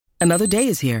Another day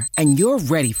is here, and you're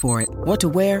ready for it. What to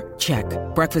wear? Check.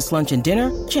 Breakfast, lunch, and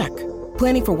dinner? Check.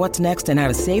 Planning for what's next and how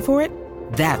to save for it?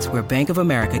 That's where Bank of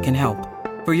America can help.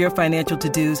 For your financial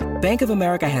to-dos, Bank of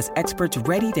America has experts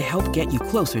ready to help get you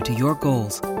closer to your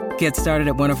goals. Get started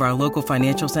at one of our local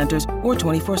financial centers or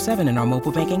 24/7 in our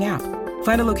mobile banking app.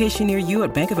 Find a location near you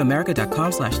at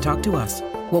bankofamerica.com/talktous.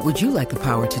 What would you like the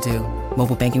power to do?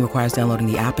 Mobile banking requires downloading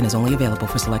the app and is only available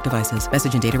for select devices.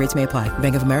 Message and data rates may apply.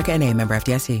 Bank of America N.A., member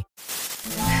FDIC.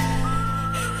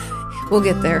 We'll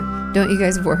get there. Don't you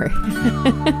guys worry.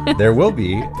 There will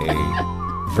be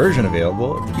a version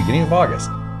available at the beginning of August.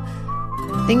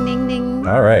 Ding, ding, ding.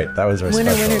 All right. That was our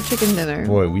Winner, special. winner, chicken dinner.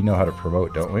 Boy, we know how to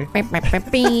promote, don't we? Beep, beep, beep,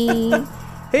 beep.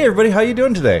 Hey, everybody. How you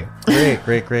doing today? Great,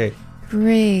 great, great.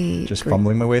 Great. Just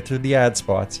fumbling my way through the ad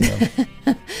spots, you know.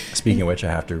 Speaking of which, I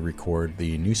have to record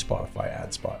the new Spotify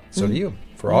ad spot. So do you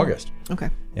for August. Okay.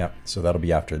 Yeah. So that'll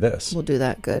be after this. We'll do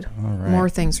that. Good. All right. More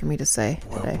things for me to say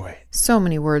today. Boy. So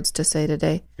many words to say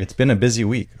today. It's been a busy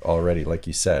week already, like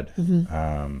you said.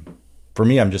 For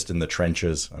me, I'm just in the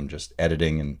trenches. I'm just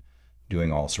editing and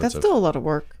doing all sorts That's of... still a lot of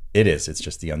work. It is. It's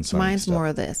just the unsung Mine's stuff. more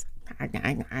of this.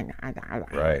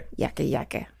 Right. Yakka,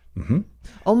 yakka.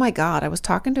 Oh my God. I was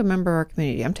talking to a member of our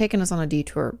community. I'm taking us on a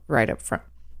detour right up front.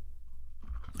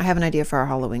 I have an idea for our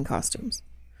Halloween costumes.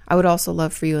 I would also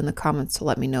love for you in the comments to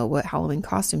let me know what Halloween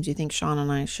costumes you think Sean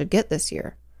and I should get this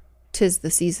year. 'Tis the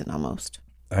season almost.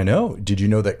 I know. Did you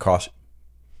know that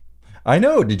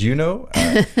Did you know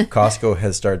Costco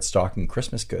has started stocking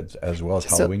Christmas goods as well as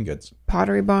Halloween goods?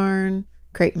 Pottery Barn,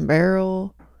 Crate and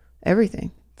Barrel,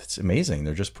 everything. That's amazing.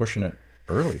 They're just pushing it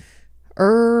early.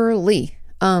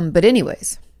 But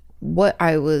anyways, what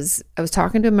I was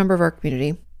talking to a member of our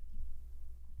community,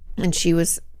 and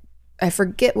I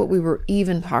forget what we were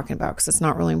even talking about because it's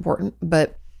not really important,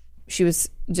 but she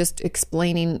was just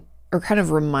explaining or kind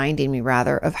of reminding me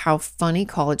rather of how funny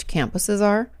college campuses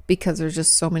are because there's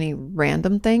just so many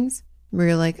random things where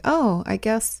you're like, oh, I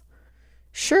guess,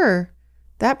 sure,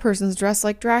 that person's dressed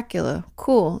like Dracula.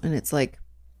 Cool. And it's like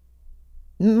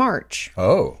March.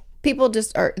 Oh. People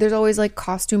just are, there's always like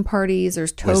costume parties,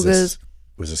 there's togas.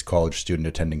 Was this college student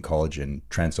attending college in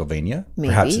Transylvania? Maybe.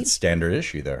 Perhaps it's standard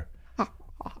issue there.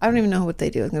 I don't even know what they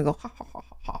do. I'm going to go, ha, ha,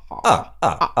 ha,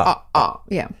 ha, ha.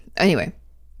 Yeah. Anyway,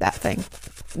 that thing.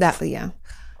 Yeah.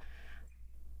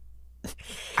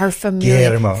 Our familiar.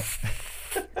 Get him out.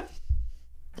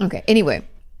 Okay. Anyway.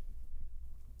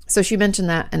 So she mentioned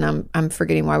that, and I'm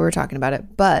forgetting why we were talking about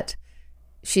it, but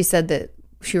she said that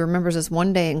she remembers this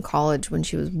one day in college when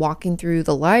she was walking through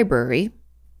the library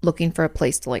looking for a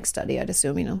place to like study, I'd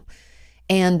assume, you know.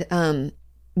 And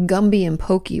Gumby and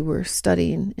Pokey were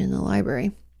studying in the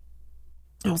library.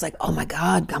 I was like, oh my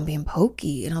God, Gumby and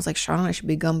Pokey. And I was like, Sean and I should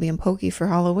be Gumby and Pokey for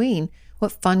Halloween.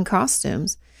 What fun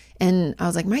costumes. And I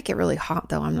was like, might get really hot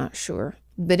though, I'm not sure.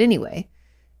 But anyway,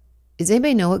 does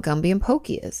anybody know what Gumby and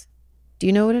Pokey is? Do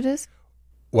you know what it is?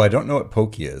 Well, I don't know what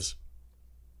Pokey is.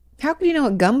 How could you know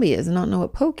what Gumby is and not know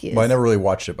what Pokey is? Well, I never really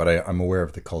watched it, but I'm aware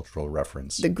of the cultural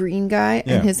reference. The green guy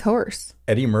and his horse.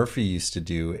 Eddie Murphy used to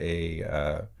do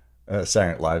a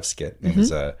Saturday Night Live skit. It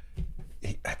was I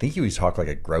think he was talking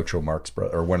like a Groucho Marx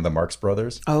brother or one of the Marx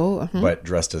brothers. Oh, but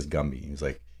dressed as Gumby. He was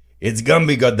like, "It's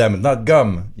Gumby, goddammit, not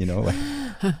gum." You know, like.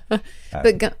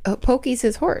 But Pokey's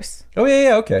his horse. Oh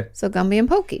yeah, okay. So Gumby and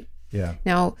Pokey. Yeah.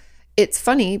 Now it's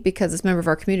funny because as a member of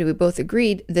our community, we both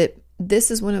agreed that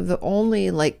this is one of the only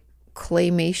like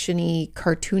claymation-y,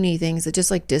 cartoony things that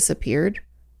just like disappeared.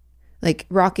 Like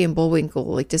Rocky and Bullwinkle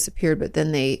like disappeared, but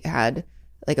then they had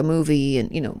like a movie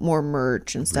and, you know, more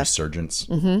merch and stuff. Resurgence.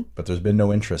 But there's been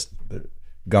no interest.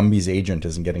 Gumby's agent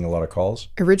isn't getting a lot of calls.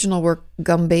 Original work,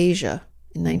 Gumbasia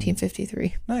in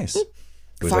 1953. Nice. It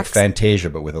was like Fantasia,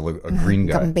 but with a green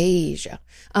guy. Gumbasia.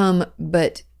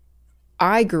 But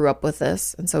I grew up with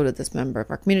this, and so did this member of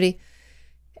our community.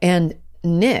 And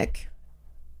Nick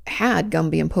had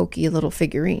Gumby and Pokey little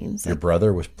figurines. Your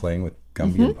brother was playing with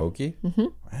Gumby and Pokey?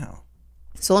 Wow.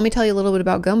 So let me tell you a little bit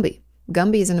about Gumby.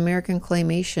 Gumby is an American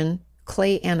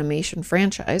clay animation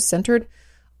franchise centered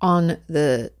on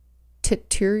the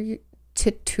titular?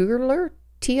 Titular.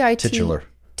 Titular?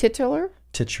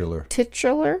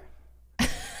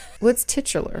 What's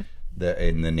titular?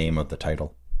 In the name of the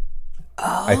title.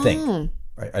 Oh. I think.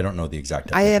 I don't know the exact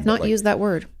definition. I have not used that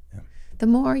word. Yeah. The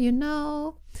more you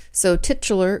know. So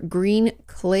titular green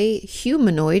clay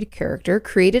humanoid character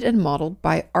created and modeled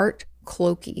by Art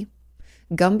Clokey.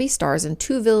 Gumby stars in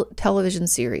two television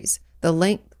series,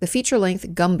 the feature-length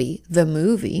Gumby, the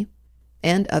movie,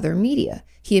 and other media.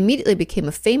 He immediately became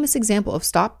a famous example of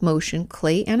stop-motion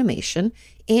clay animation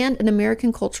and an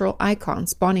American cultural icon,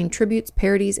 spawning tributes,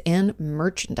 parodies, and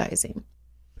merchandising.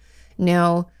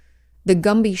 Now, the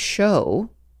Gumby show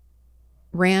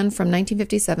ran from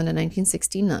 1957 to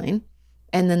 1969.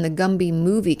 And then the Gumby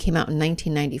movie came out in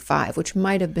 1995, which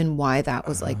might have been why that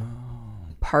was like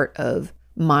part of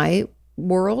my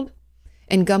world.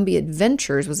 And Gumby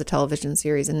Adventures was a television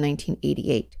series in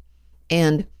 1988.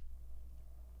 And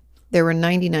there were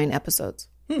 99 episodes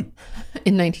in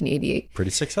 1988.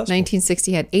 Pretty successful.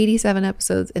 1960 had 87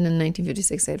 episodes. And in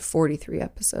 1956, they had 43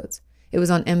 episodes. It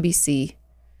was on NBC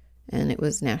and it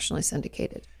was nationally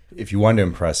syndicated. If you wanted to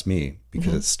impress me,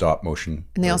 because it's stop motion.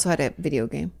 And they also had a video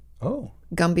game. Oh.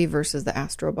 Gumby versus the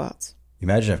Astrobots.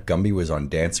 Imagine if Gumby was on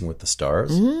Dancing with the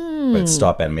Stars, but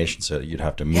stop animation, so you'd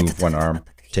have to move one arm,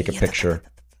 take a picture,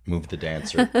 move the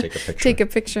dancer, take a picture. Take a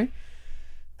picture.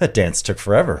 That dance took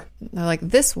forever. They're like,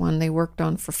 this one they worked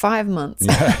on for 5 months.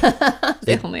 Yeah.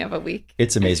 They only have a week.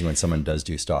 It's amazing when someone does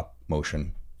do stop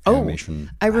motion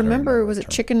animation. I remember, was it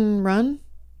Chicken Run?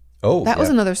 Oh, that was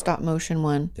another stop motion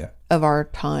one of our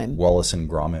time. Wallace and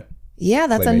Gromit. Yeah,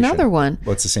 that's another one.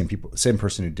 Well, it's the same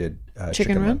person who did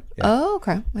Chicken Run. Yeah. Oh,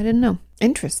 okay. I didn't know.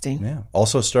 Interesting. Yeah.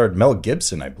 Also starred Mel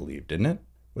Gibson, I believe, didn't it?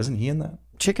 Wasn't he in that?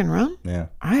 Chicken Run? Yeah.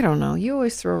 I don't know. You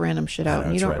always throw random shit out,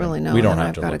 and you don't really know. We don't have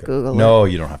I've to got look to Google it. No,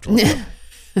 you don't have to look it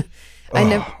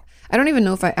up. I don't even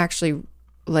know if I actually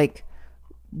like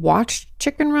watched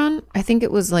Chicken Run. I think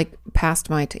it was like past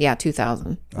my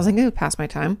 2000. I was thinking it was past my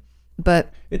time,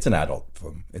 but it's an adult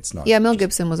film. It's not. Yeah, Mel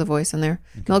Gibson was a voice in there.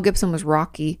 Okay. Mel Gibson was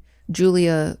Rocky.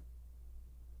 Julia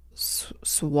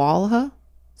Sawalha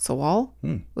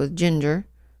was Ginger.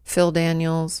 Phil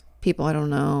Daniels, people I don't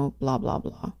know, blah, blah,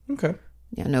 blah. Okay.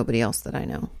 Yeah, nobody else that I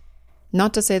know.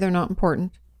 Not to say they're not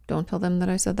important. Don't tell them that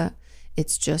I said that.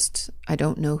 It's just I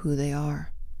don't know who they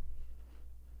are.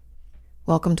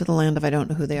 Welcome to the land of I don't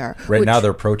know who they are. Right now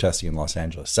they're protesting in Los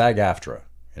Angeles. SAG-AFTRA,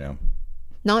 you know.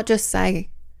 Not just SAG.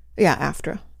 Yeah,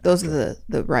 AFTRA. Those are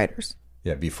the writers.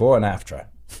 Yeah, before and after.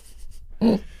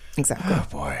 Exactly. Oh,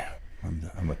 boy.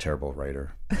 I'm a terrible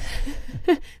writer.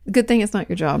 Good thing it's not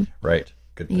your job. Right.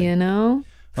 Good thing. You know?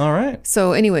 All right.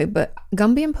 So anyway, but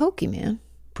Gumby and Pokey, man.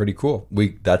 Pretty cool.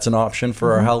 That's an option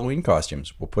for our Halloween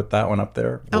costumes. We'll put that one up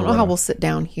there. I don't know how we'll sit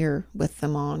down here with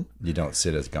them on. You don't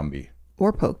sit as Gumby.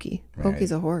 Or Pokey. Right.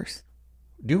 Pokey's a horse.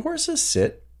 Do horses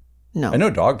sit? No. I know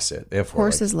dogs sit. They have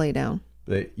horses lay down.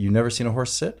 You've never seen a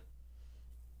horse sit?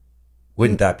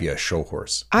 Wouldn't that be a show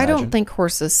horse? Imagine. I don't think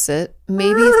horses sit.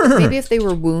 Maybe if they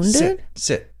were wounded.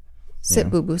 Sit, yeah.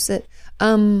 Boo boo, sit.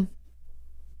 I'm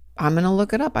gonna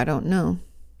look it up. I don't know.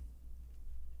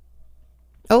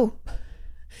 Oh,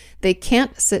 they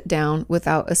can't sit down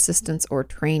without assistance or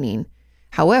training.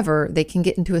 However, they can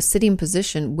get into a sitting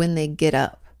position when they get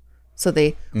up. So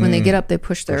when they get up, they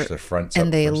push their fronts and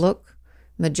up they first. look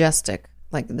majestic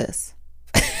like this.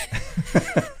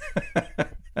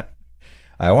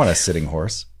 I want a sitting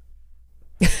horse.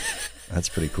 That's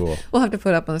pretty cool. We'll have to put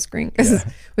it up on the screen because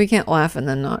we can't laugh and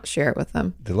then not share it with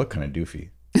them. They look kind of doofy.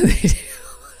 They do.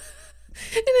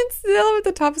 And it's still at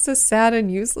the top, it says sad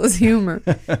and useless humor.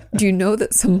 Do you know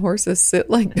that some horses sit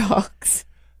like dogs?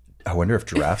 I wonder if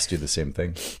giraffes do the same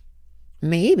thing.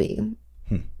 Maybe.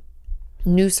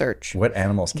 New search. What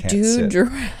animals can't do sit? Do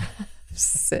giraffes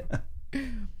sit?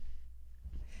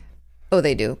 Oh,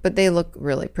 they do. But they look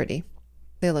really pretty.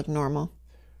 They look normal.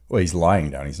 Well, he's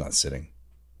lying down. He's not sitting.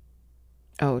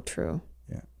 Oh, true.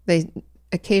 Yeah. They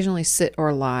occasionally sit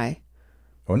or lie.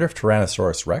 I wonder if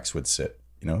Tyrannosaurus Rex would sit.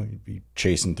 You know, he'd be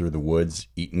chasing through the woods,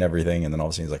 eating everything, and then all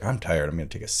of a sudden he's like, I'm tired. I'm going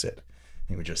to take a sit.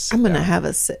 He would just sit I'm going to down have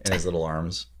a sit. in his little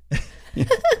arms.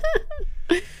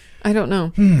 I don't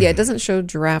know. Yeah, it doesn't show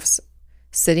giraffes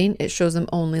sitting. It shows them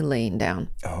only laying down.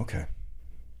 Oh, okay.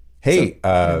 Hey,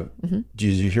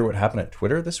 did you hear what happened at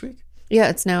Twitter this week? Yeah,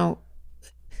 it's now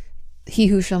he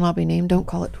who shall not be named. Don't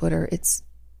call it Twitter. It's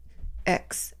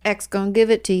X. X gonna give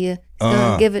it to you. It's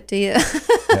gonna give it to you.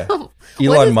 Yeah.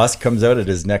 Elon Musk comes out at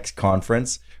his next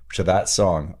conference to that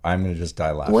song. I'm gonna just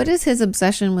die laughing. What is his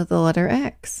obsession with the letter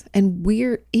X? And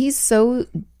he's so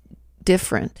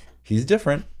different. He's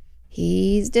different.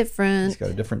 He's different. He's got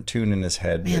a different tune in his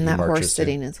head. Man, that horse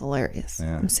sitting is hilarious.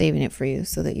 Yeah. I'm saving it for you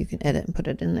so that you can edit and put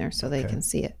it in there so they can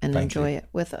see it and enjoy it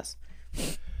with us.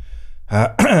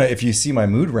 If you see my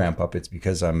mood ramp up, it's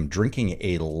because I'm drinking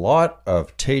a lot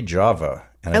of Te Java.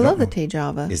 And I love the Te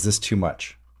Java. Is this too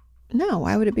much? No,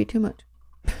 why would it be too much?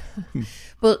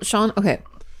 Well, Sean, okay.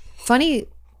 Funny,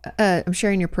 I'm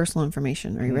sharing your personal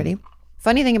information. Are you ready?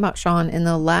 Funny thing about Sean, in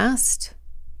the last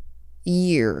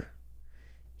year,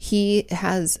 he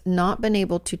has not been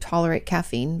able to tolerate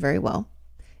caffeine very well.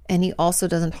 And he also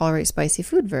doesn't tolerate spicy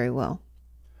food very well.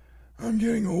 I'm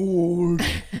getting old.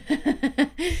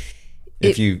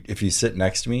 If you sit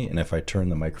next to me and if I turn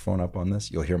the microphone up on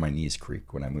this, you'll hear my knees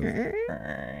creak when I move.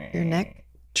 Your neck.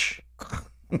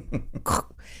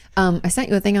 I sent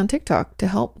you a thing on TikTok to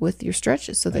help with your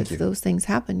stretches so that if those things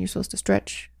happen, you're supposed to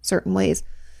stretch certain ways.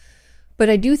 But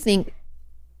I do think,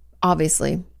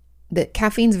 obviously, that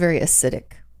caffeine's very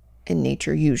acidic in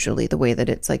nature, usually, the way that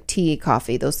it's like tea,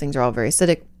 coffee, those things are all very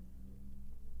acidic.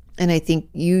 And I think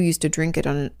you used to drink it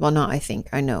I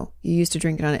know. You used to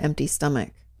drink it on an empty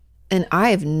stomach. And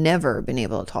I've never been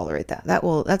able to tolerate that.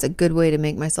 That's a good way to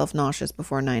make myself nauseous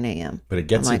before 9 a.m. But it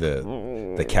gets you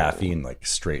the caffeine like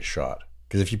straight shot.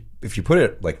 Because if you put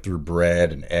it like through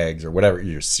bread and eggs or whatever,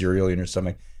 your cereal in your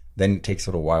stomach, then it takes a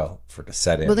little while for it to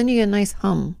set in. Well, then you get a nice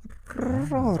hum.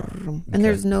 And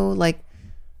there's no like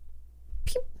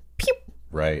pew, pew.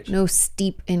 Right. No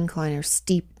steep incline or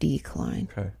steep decline.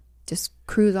 Okay. Just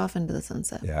cruise off into the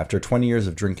sunset. Yeah, after 20 years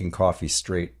of drinking coffee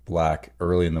straight black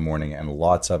early in the morning and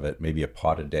lots of it, maybe a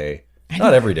pot a day.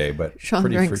 Not every day, but Sean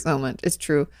drinks so much. It's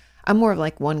true. I'm more of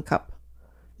like 1 cup.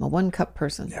 I'm a 1 cup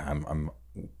person. Yeah, I'm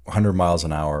 100 miles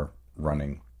an hour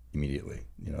running immediately.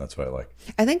 That's what I like.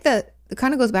 I think that it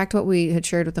kind of goes back to what we had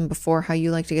shared with them before, how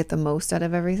you like to get the most out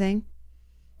of everything.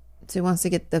 So he wants to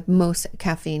get the most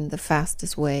caffeine the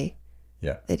fastest way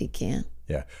that he can.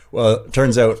 Yeah. Well, it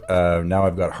turns out now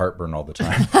I've got heartburn all the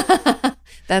time.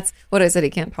 That's what I said he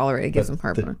can't tolerate. It gives him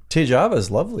heartburn. The Tejava is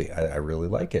lovely. I really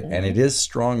like it. And it is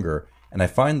stronger. And I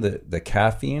find that the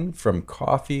caffeine from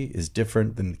coffee is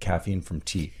different than the caffeine from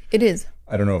tea. It is.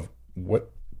 I don't know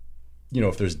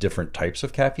if there's different types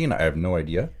of caffeine. I have no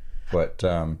idea. But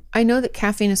I know that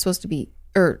caffeine is supposed to be,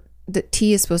 or that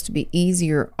tea is supposed to be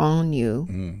easier on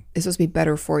you. It's supposed to be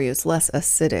better for you. It's less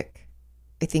acidic,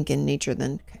 I think, in nature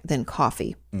than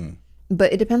coffee.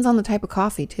 But it depends on the type of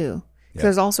coffee too. Yeah.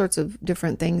 There's all sorts of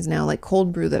different things now, like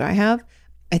cold brew that I have.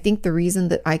 I think the reason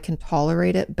that I can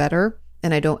tolerate it better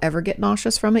and I don't ever get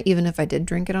nauseous from it, even if I did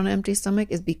drink it on an empty stomach,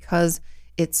 is because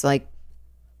it's like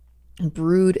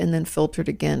brewed and then filtered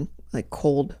again, like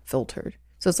cold filtered.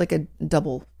 So it's like a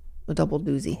double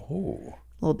doozy. Oh,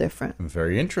 a little different.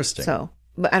 Very interesting. So,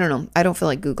 but I don't know. I don't feel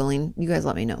like Googling. You guys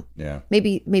let me know. Yeah.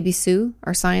 Maybe Sue,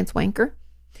 our science wanker,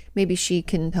 maybe she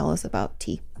can tell us about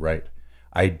tea. Right.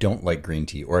 I don't like green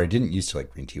tea, or I didn't used to like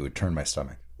green tea. It would turn my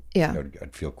stomach. Yeah.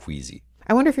 I'd feel queasy.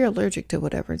 I wonder if you're allergic to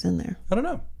whatever's in there. I don't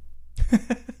know.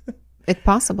 It's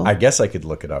possible. I guess I could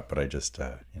look it up, but I just,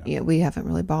 Yeah, we haven't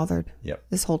really bothered. Yep.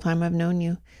 This whole time I've known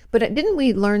you. But didn't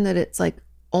we learn that it's like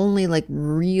only like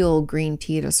real green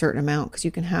tea at a certain amount? Because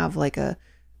you can have like a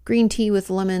green tea with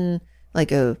lemon,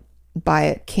 buy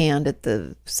it canned at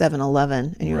the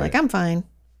 7-Eleven, and you're like, I'm fine.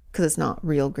 Because it's not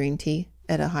real green tea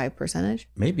at a high percentage.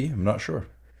 Maybe. I'm not sure.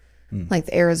 Like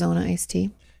the Arizona iced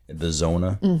tea. The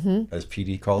Zona, as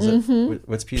PD calls it.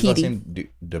 What's PD's last name?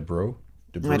 DeBro?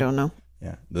 I don't know.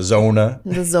 Yeah. The Zona.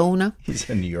 The Zona. He's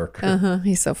a New Yorker.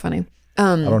 He's so funny.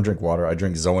 I don't drink water. I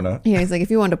drink Zona. Yeah, he's like, if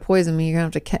you wanted to poison me, you're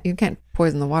going to have to, you can't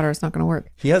poison the water. It's not going to work.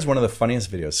 He has one of the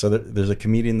funniest videos. So there's a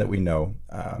comedian that we know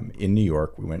in New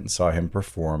York. We went and saw him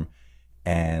perform.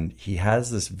 And he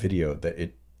has this video that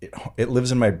it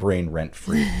lives in my brain rent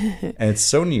free. And it's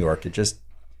so New York.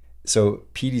 So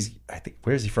Petey's, I think,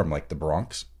 where is he from? Like the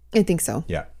Bronx? I think so.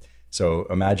 Yeah. So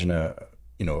imagine a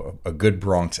good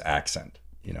Bronx accent,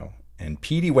 and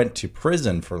Petey went to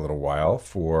prison for a little while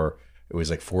it was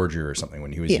like forgery or something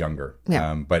when he was younger.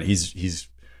 Yeah. But he's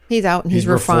out and he's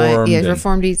refined. He's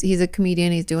reformed. He's a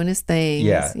comedian. He's doing his thing.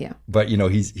 Yeah. Yeah. But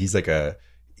he's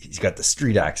got the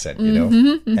street accent,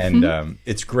 and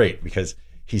it's great because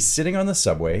he's sitting on the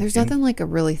subway. There's nothing like a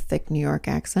really thick New York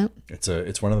accent.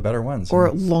 It's one of the better ones. Or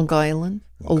Long Island.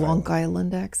 Long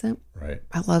Island accent. Right.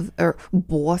 Or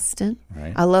Boston.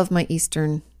 Right. I love my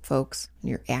Eastern folks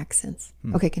and your accents.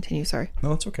 Okay, continue. Sorry.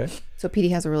 No, it's okay. So Petey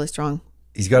has a really strong.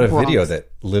 He's got a video that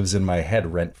lives in my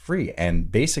head rent free.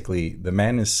 And basically, the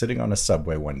man is sitting on a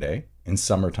subway one day in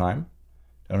summertime.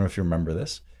 I don't know if you remember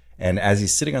this. And as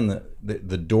he's sitting on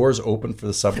the doors open for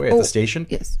the subway at the station.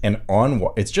 Yes. And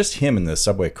it's just him in the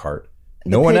subway cart.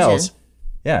 No one else.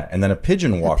 Yeah. And then a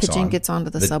pigeon walks on. The pigeon gets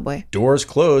onto the subway. Doors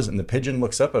close and the pigeon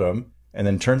looks up at him and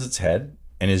then turns its head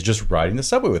and is just riding the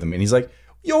subway with him. And he's like,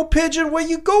 yo, pigeon, where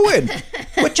you going?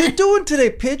 What you doing today,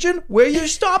 pigeon? Where you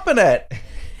stopping at?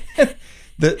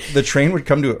 The train would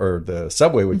come or the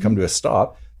subway would come to a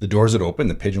stop. The doors would open.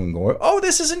 The pigeon would go, oh,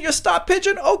 this isn't your stop,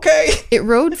 pigeon? Okay. It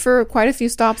rode for quite a few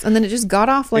stops, and then it just got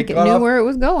off like it knew where it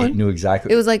was going. It knew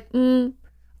exactly. It was like,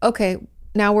 okay,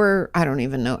 now I don't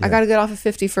even know. Yeah. I got to get off at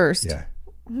 51st. Yeah.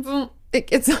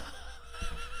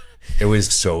 It was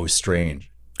so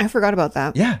strange. I forgot about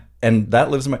that. Yeah. And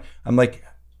that lives in I'm like,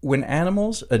 when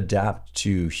animals adapt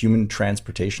to human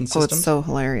transportation Oh, systems, it's so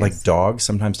hilarious. like dogs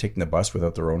sometimes taking the bus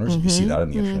without their owners. You see that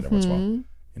on the internet every once in a while.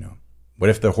 You know, what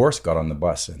if the horse got on the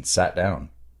bus and sat down?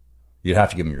 You'd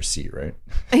have to give him your seat, right?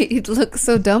 He'd look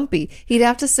so dumpy. He'd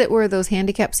have to sit where those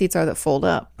handicap seats are that fold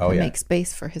up and yeah. make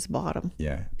space for his bottom.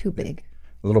 Yeah. Too big.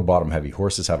 A little bottom heavy.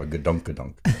 Horses have a good dunk.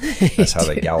 That's how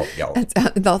they gallop.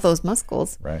 That's with all those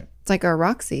muscles. Right. It's like our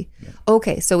Roxy. Yeah.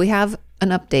 Okay, so we have an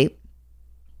update.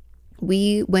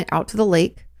 We went out to the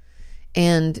lake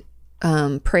and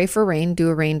pray for rain, do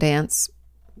a rain dance,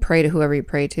 pray to whoever you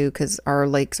pray to because our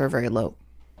lakes are very low.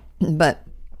 But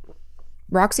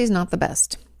Roxy's not the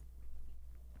best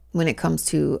when it comes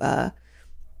to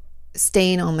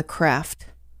staying on the craft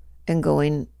and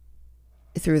going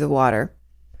through the water.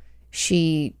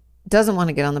 She doesn't want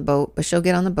to get on the boat, but she'll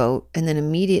get on the boat and then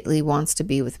immediately wants to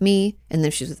be with me. And then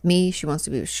if she's with me, she wants to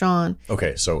be with Sean.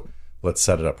 Okay, so let's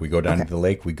set it up. We go down to the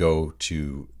lake. We go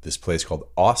to this place called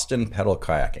Austin Pedal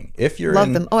Kayaking. If you're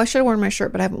Love them. Oh, I should have worn my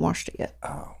shirt, but I haven't washed it yet.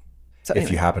 Oh. So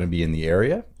if you happen to be in the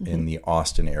area, in the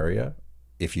Austin area,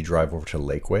 if you drive over to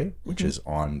Lakeway, which is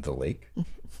on the lake,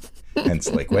 hence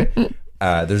Lakeway,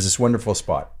 there's this wonderful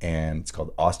spot, and it's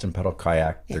called Austin Pedal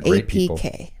Kayak. They're great people.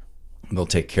 APK. They'll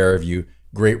take care of you.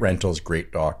 Great rentals,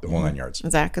 great dock, the whole 9 yards.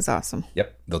 Zach is awesome.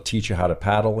 Yep. They'll teach you how to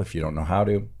paddle if you don't know how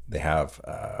to. They have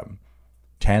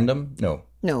tandem. No.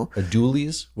 A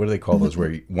dualies. What do they call those?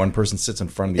 Where one person sits in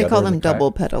front of the other. They call them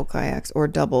double pedal kayaks or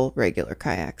double regular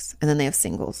kayaks. And then they have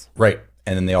singles. Right.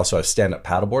 And then they also have stand-up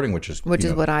paddleboarding, which is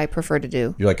what I prefer to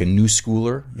do. You're like a new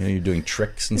schooler. You know, you're doing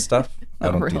tricks and stuff.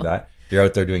 I don't do that. You're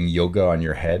out there doing yoga on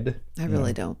your head. I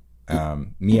really don't.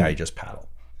 I just paddle.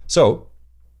 So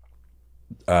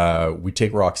we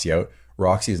take Roxy out.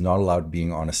 Roxy is not allowed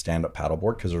being on a stand-up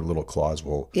paddleboard because her little claws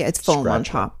will it's foam on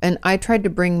top. And I tried to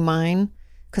bring mine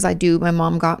because my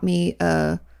mom got me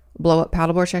a blow-up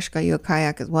paddleboard. She actually got you a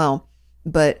kayak as well.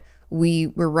 But we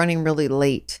were running really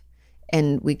late.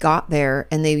 And we got there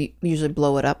and they usually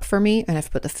blow it up for me and I have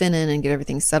to put the fin in and get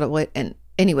everything settled. And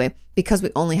anyway, because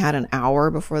we only had an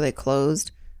hour before they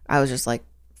closed, I was just like,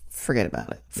 forget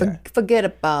about it. Forget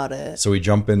about it. So we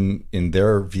jump in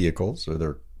their vehicles or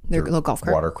their little golf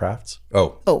cart. Watercrafts.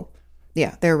 Oh,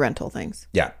 yeah. They're rental things.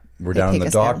 Yeah. We're down on the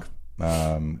dock.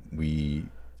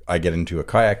 I get into a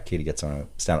kayak. Katie gets on a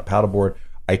stand-up paddleboard.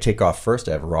 I take off first.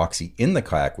 I have Roxy in the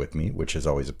kayak with me, which is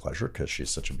always a pleasure because she's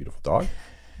such a beautiful dog.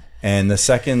 And the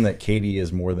second that Katie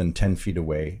is more than 10 feet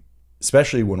away,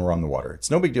 especially when we're on the water, it's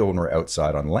no big deal when we're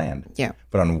outside on land. Yeah.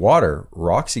 But on water,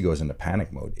 Roxy goes into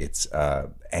panic mode. It's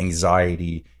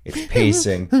anxiety. It's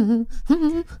pacing.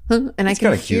 And I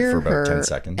can cute hear for about her 10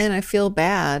 seconds. And I feel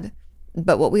bad.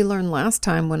 But what we learned last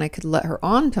time when I could let her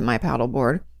onto my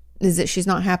paddleboard is that she's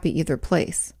not happy either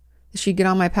place. She'd get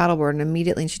on my paddleboard and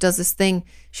immediately, and she does this thing,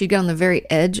 she'd get on the very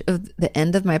edge of the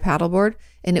end of my paddleboard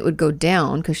and it would go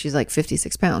down because she's like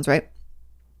 56 pounds, right?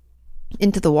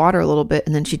 Into the water a little bit.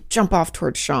 And then she'd jump off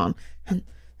towards Sean. And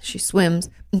she swims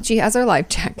and she has her life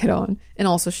jacket on. And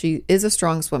also she is a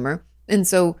strong swimmer. And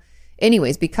so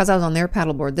anyways, because I was on their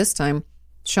paddleboard this time,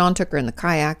 Sean took her in the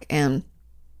kayak and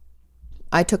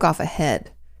I took off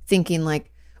ahead thinking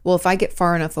like, well, if I get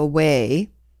far enough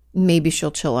away, maybe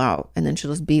she'll chill out and then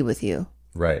she'll just be with you.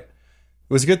 Right. It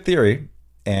was a good theory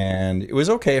and it was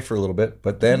okay for a little bit,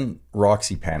 but then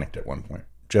Roxy panicked at one point.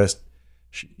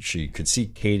 She could see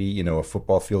Katie, a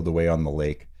football field away on the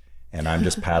lake and I'm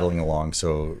just paddling along.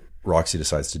 So Roxy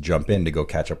decides to jump in to go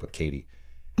catch up with Katie.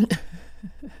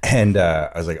 And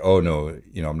I was like, oh no,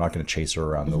 I'm not going to chase her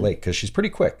around the lake because she's pretty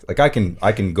quick. Like I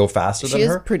can go faster than her.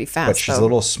 She is pretty fast, but she's a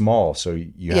little small, so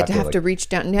you have to reach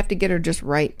down and you have to get her just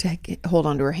right to hold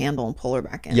onto her handle and pull her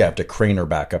back in. You have to crane her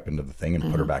back up into the thing and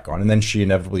put her back on, and then she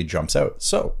inevitably jumps out.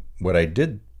 So what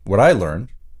I learned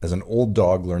as an old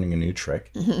dog learning a new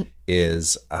trick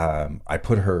is I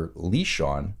put her leash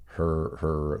on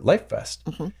her life vest,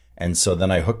 and so then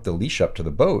I hooked the leash up to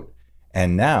the boat.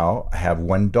 And now I have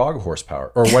one dog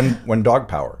horsepower or one dog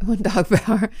power. One dog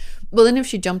power. Well, then if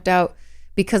she jumped out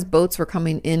because boats were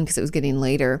coming in because it was getting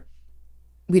later,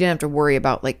 we didn't have to worry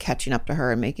about like catching up to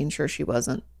her and making sure she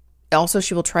wasn't. Also,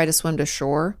 she will try to swim to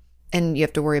shore and you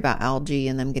have to worry about algae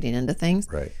and them getting into things.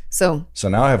 Right. So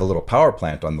now I have a little power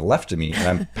plant on the left of me and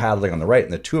I'm paddling on the right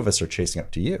and the two of us are chasing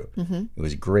up to you. It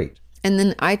was great. And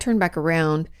then I turned back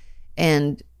around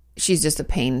and she's just a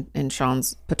pain in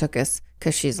Sean's patukas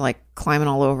because she's like climbing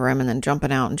all over him and then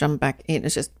jumping out and jumping back. And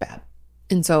it's just bad.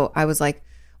 And so I was like,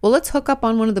 well, let's hook up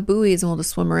on one of the buoys and we'll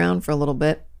just swim around for a little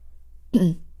bit.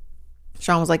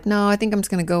 Sean was like, no, I think I'm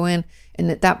just going to go in. And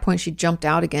at that point, she jumped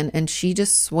out again and she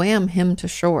just swam him to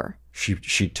shore. She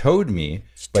towed me.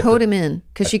 She towed him in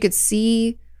because she could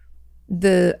see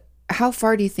How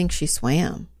far do you think she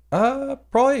swam?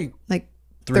 Probably Like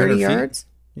 300 30 feet. yards?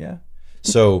 Yeah.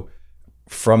 So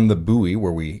from the buoy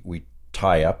where we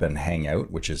tie up and hang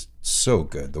out, which is so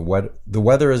good. The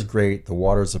weather is great. The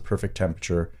water is the perfect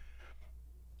temperature.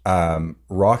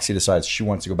 Roxy decides she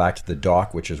wants to go back to the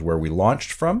dock, which is where we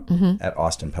launched from at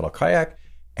Austin Pedal Kayak.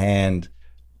 And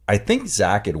I think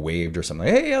Zach had waved or something.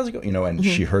 Hey, how's it going? And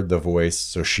she heard the voice.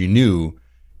 So she knew,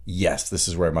 yes, this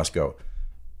is where I must go.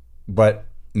 But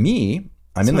I'm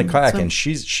in the kayak and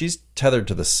she's tethered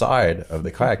to the side of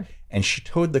the kayak and she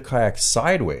towed the kayak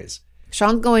sideways.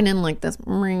 Sean's going in like this.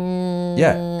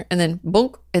 Yeah. And then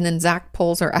bonk. And then Zach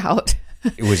pulls her out.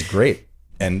 It was great.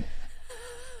 And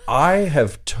I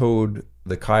have towed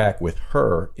the kayak with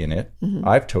her in it.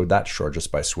 I've towed that shore just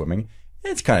by swimming.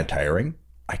 It's kind of tiring.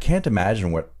 I can't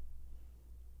imagine what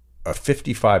a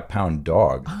 55-pound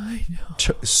dog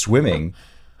swimming,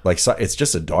 like it's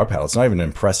just a dog paddle. It's not even an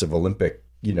impressive Olympic,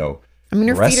 I mean,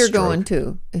 her feet are breaststroke. going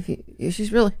too. If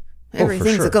she's really,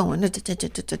 everything's sure. going.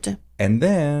 And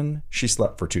then she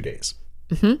slept for 2 days.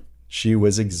 She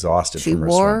was exhausted She from her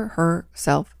wore swim.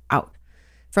 herself out.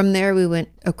 From there, we went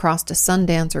across to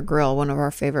Sundancer Grill, one of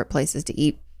our favorite places to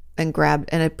eat, and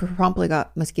I promptly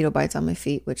got mosquito bites on my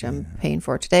feet, which I'm paying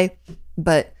for today.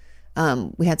 But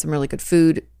we had some really good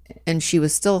food, and she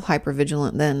was still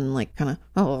hypervigilant then, like kind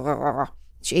of,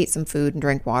 she ate some food and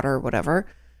drank water or whatever.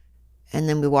 And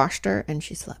then we washed her, and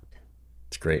she slept.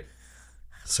 It's great.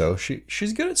 So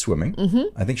she's good at swimming.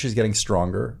 I think she's getting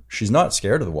stronger. She's not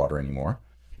scared of the water anymore.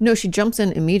 No, she jumps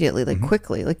in immediately, like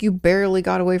quickly. Like you barely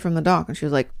got away from the dock, and she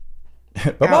was like,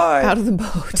 Bye-bye. out of the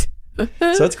boat.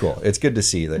 So it's cool. It's good to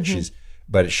see that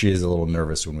but she is a little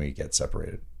nervous when we get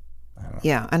separated.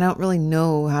 Yeah, and I don't really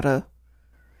know how to.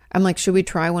 I'm like, should we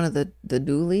try one of the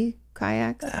dually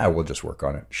kayaks? We'll just work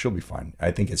on it. She'll be fine.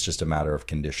 I think it's just a matter of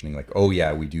conditioning. Like, oh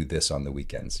yeah, we do this on the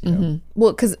weekends. You know?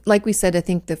 Well, because like we said, I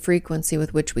think the frequency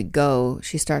with which we go,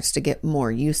 she starts to get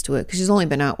more used to it. Because she's only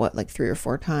been out, like 3 or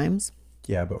 4 times?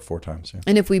 Yeah, about 4 times. Yeah.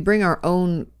 And if we bring our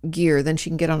own gear, then she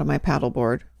can get onto my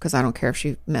paddleboard. Because I don't care if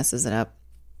she messes it up.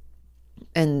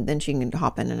 And then she can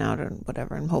hop in and out or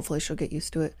whatever. And hopefully she'll get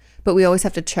used to it. But we always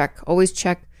have to always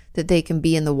check that they can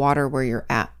be in the water where you're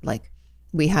at. Like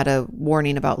we had a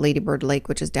warning about Ladybird Lake,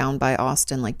 which is down by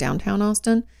Austin, like downtown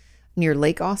Austin, near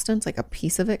Lake Austin. It's like a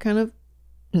piece of it kind of.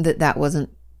 That wasn't,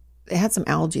 it had some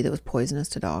algae that was poisonous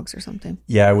to dogs or something.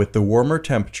 Yeah, with the warmer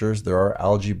temperatures, there are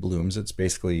algae blooms. It's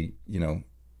basically,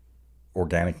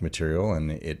 organic material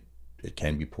and it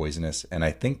can be poisonous. And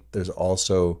I think there's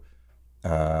also,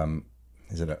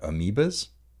 is it amoebas?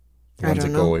 The ones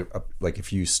that go up, like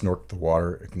if you snort the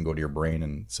water, it can go to your brain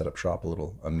and set up shop, a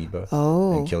little amoeba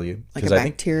and kill you. Like a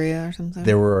bacteria or something?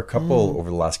 There were a couple over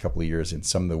the last couple of years in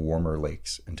some of the warmer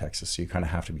lakes in Texas. So you kind of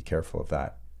have to be careful of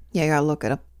that. Yeah, you got to look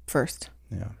it up first.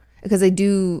 Yeah. Because they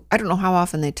do, I don't know how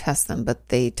often they test them, but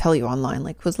they tell you online,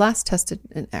 like, was last tested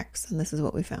in X, and this is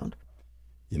what we found.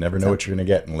 You never know what you're going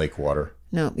to get in lake water.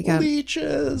 No, you got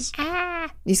leeches. You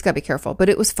just got to be careful. But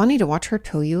it was funny to watch her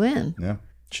tow you in. Yeah,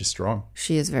 she's strong.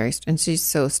 She is and she's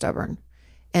so stubborn.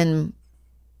 And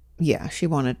yeah, she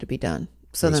wanted to be done.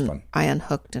 So then fun. I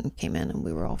unhooked and came in and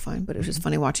we were all fine. But it was just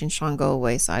funny watching Sean go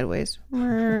away sideways.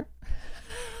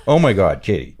 Oh my God,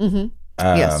 Katie.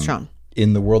 Yes, Sean.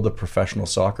 In the world of professional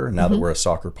soccer, now that we're a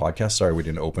soccer podcast, sorry we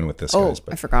didn't open with this, guys.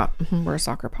 But I forgot. We're a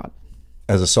soccer pod.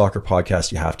 As a soccer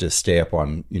podcast, you have to stay up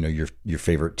on your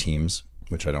favorite teams,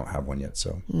 which I don't have one yet.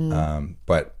 So,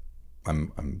 but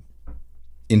I'm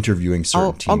interviewing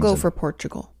certain teams. I'll go for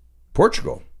Portugal.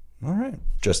 Portugal, all right.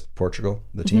 Just Portugal,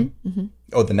 the team.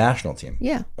 Oh, the national team.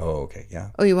 Yeah. Oh, okay,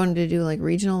 yeah. Oh, you wanted to do like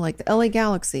regional, like the LA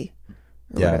Galaxy. Yeah,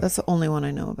 whatever. That's the only one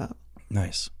I know about.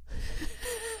 Nice.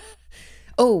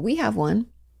 Oh, we have one.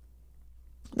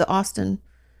 The Austin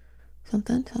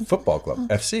something. Football Club,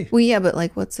 FC. Well, yeah, but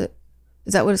like, what's it?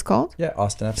 Is that what it's called? Yeah,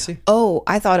 Austin FC. Oh,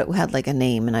 I thought it had like a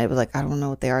name, and I was like, I don't know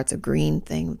what they are. It's a green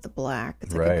thing with the black.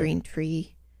 It's like a green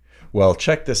tree. Well,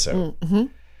 check this out.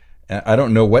 I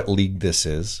don't know what league this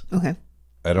is. Okay.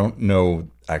 I don't know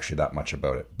actually that much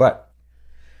about it, but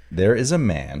there is a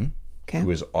man who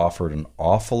was offered an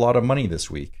awful lot of money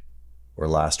this week or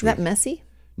last week. Is that Messi?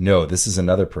 No, this is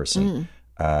another person.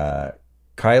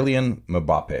 Kylian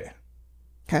Mbappe.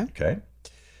 Okay.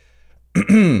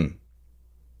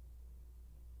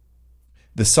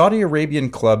 The Saudi Arabian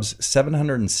club's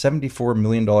 $774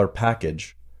 million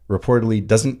package reportedly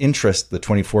doesn't interest the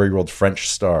 24-year-old French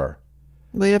star.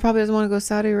 Well, he probably doesn't want to go to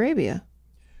Saudi Arabia.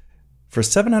 For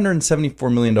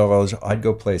 $774 million, I'd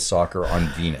go play soccer on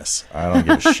Venus. I don't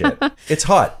give a shit. It's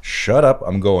hot. Shut up.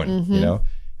 I'm going,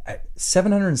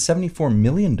 $774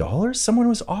 million? Someone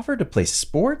was offered to play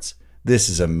sports? this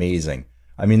is amazing.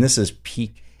 I mean, this is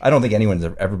peak. I don't think anyone's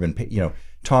ever been paid. You know,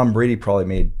 Tom Brady probably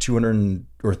made $200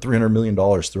 or $300 million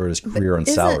throughout his career on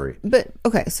salary. But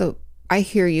okay, so I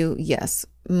hear you. Yes,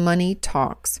 money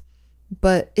talks.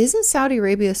 But isn't Saudi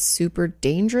Arabia super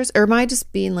dangerous? Or am I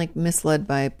just being like misled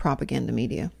by propaganda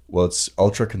media? Well, it's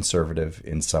ultra conservative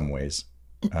in some ways.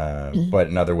 But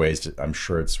in other ways, I'm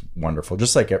sure it's wonderful.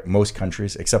 Just like most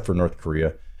countries, except for North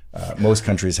Korea, most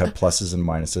countries have pluses and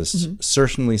minuses.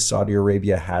 Certainly, Saudi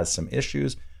Arabia has some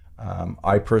issues.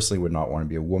 I personally would not want to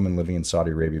be a woman living in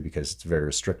Saudi Arabia because it's very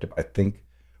restrictive. I think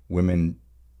women,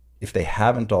 if they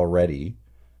haven't already,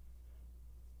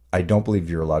 I don't believe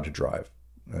you're allowed to drive.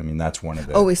 I mean, that's one of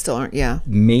the... Oh, we still aren't, yeah.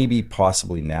 Maybe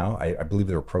possibly now. I believe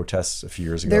there were protests a few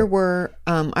years ago. There were,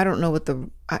 I don't know what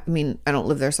I don't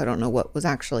live there, so I don't know what was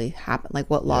actually happened, like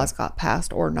what laws got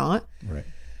passed or not. Right.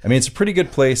 I mean, it's a pretty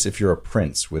good place if you're a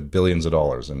prince with billions of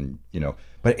dollars and, you know,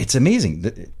 but it's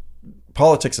amazing.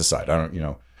 Politics aside,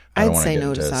 I'd say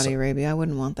no to Saudi Arabia. I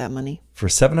wouldn't want that money. For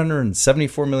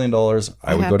 $774 million,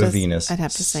 I would go to Venus. I'd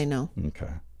have to say no.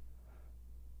 Okay.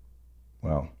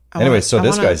 Well... Anyway, so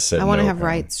this guy said I want to no, have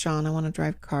rights, Sean. I want to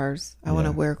drive cars. I want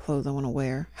to wear clothes I want to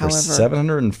wear. However, for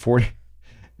 740.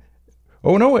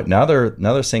 Oh no! What now?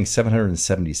 They're saying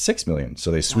 776 million. So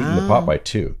they sweetened the pot by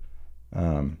 2.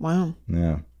 Wow.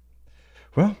 Yeah.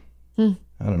 Well, I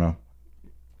don't know.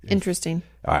 Interesting.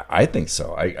 I think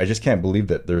so. I just can't believe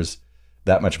that there's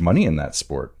that much money in that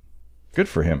sport. Good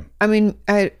for him. I mean,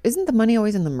 isn't the money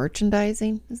always in the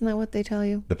merchandising? Isn't that what they tell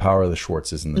you? The power of the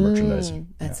Schwartz is in the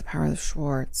merchandising. That's the power of the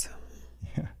Schwartz.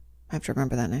 Yeah. I have to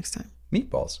remember that next time.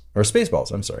 Meatballs. Or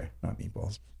Spaceballs. I'm sorry. Not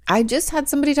meatballs. I just had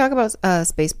somebody talk about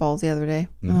Spaceballs the other day.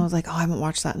 And I was like, oh, I haven't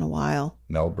watched that in a while.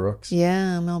 Mel Brooks.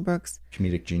 Yeah, Mel Brooks.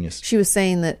 Comedic genius. She was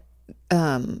saying that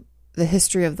the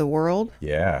history of the world.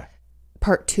 Yeah.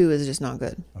 Part 2 is just not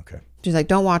good. Okay. She's like,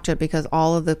 don't watch it because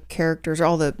all of the characters,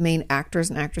 all the main actors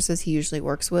and actresses he usually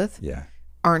works with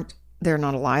they're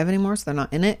not alive anymore, so they're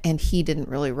not in it. And he didn't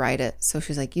really write it. So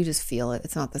she's like, you just feel it.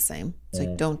 It's not the same. It's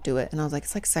like, don't do it. And I was like,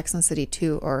 it's like Sex and the City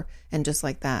 2 and just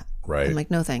like that. Right. I'm like,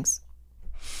 no, thanks.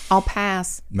 I'll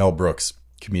pass. Mel Brooks,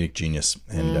 comedic genius.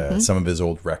 And some of his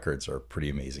old records are pretty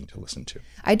amazing to listen to.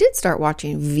 I did start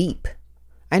watching Veep.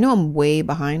 I know I'm way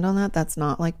behind on that. That's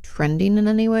not like trending in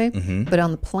any way. But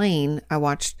on the plane, I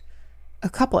watched a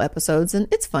couple episodes and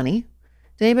it's funny.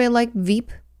 Did anybody like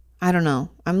Veep? I don't know.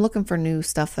 I'm looking for new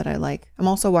stuff that I like. I'm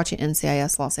also watching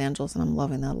NCIS Los Angeles and I'm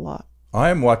loving that a lot.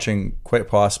 I am watching quite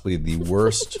possibly the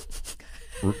worst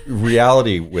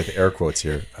reality with air quotes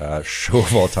here show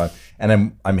of all time.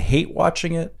 And I'm hate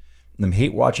watching it. I'm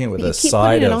hate watching it with a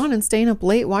side of... You keep putting it on and staying up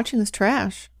late watching this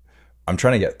trash. I'm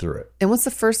trying to get through it. And what's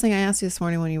the first thing I asked you this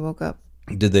morning when you woke up?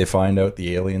 Did they find out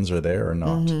the aliens are there or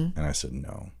not? And I said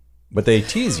no. But they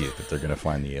tease you that they're going to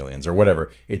find the aliens or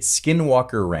whatever. It's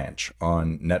Skinwalker Ranch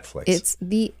on Netflix. It's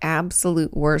the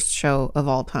absolute worst show of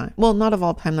all time. Well, not of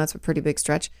all time. That's a pretty big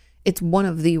stretch. It's one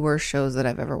of the worst shows that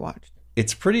I've ever watched.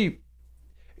 It's pretty...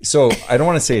 So I don't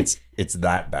want to say it's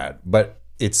that bad, but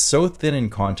it's so thin in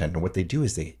content. And what they do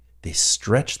is they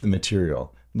stretch the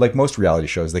material. Like most reality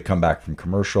shows, they come back from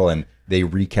commercial and they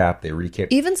recap.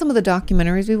 Even some of the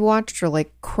documentaries we've watched are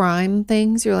like crime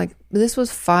things. You're like, this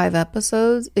was 5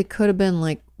 episodes. It could have been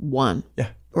like 1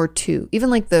 or 2. Even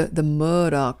like the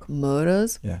Murdoch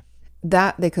murders. Yeah.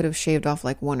 That they could have shaved off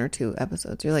like 1 or 2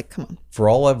 episodes. You're like, come on. For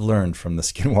all I've learned from the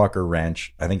Skinwalker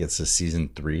Ranch, I think it's a season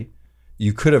 3,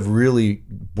 you could have really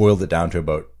boiled it down to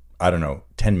about, I don't know,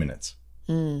 10 minutes.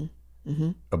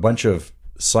 A bunch of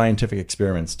scientific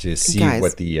experiments to see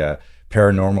what the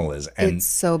paranormal is. And it's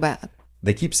so bad.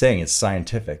 They keep saying it's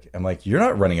scientific. I'm like, you're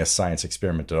not running a science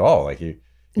experiment at all. Like you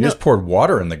just poured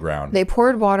water in the ground. They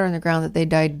poured water in the ground that they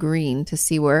dyed green to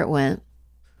see where it went.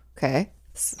 Okay.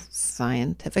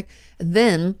 Scientific.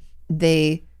 Then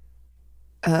they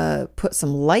put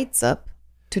some lights up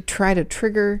to try to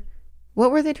trigger. What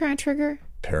were they trying to trigger?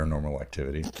 Paranormal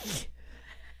activity.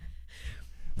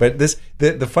 But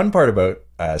the fun part about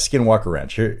Skinwalker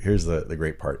Ranch, here's the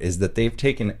great part, is that they've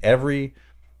taken every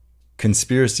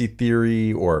conspiracy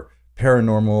theory or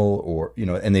paranormal or,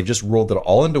 and they've just rolled it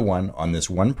all into one on this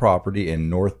one property in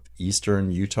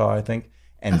northeastern Utah, I think.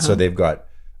 And so they've got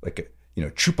like,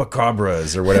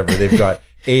 chupacabras or whatever. They've got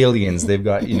aliens. They've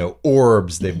got,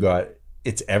 orbs. They've got,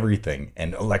 it's everything,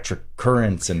 and electric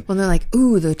currents. And well, they're like,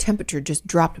 ooh, the temperature just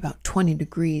dropped about 20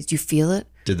 degrees. Do you feel it?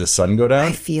 Did the sun go down?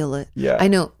 I feel it. Yeah. I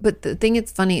know. But the thing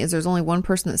that's funny is there's only one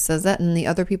person that says that, and the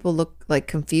other people look like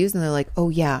confused, and they're like, oh,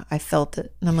 yeah, I felt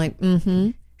it. And I'm like,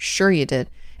 sure you did.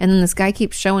 And then this guy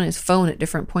keeps showing his phone at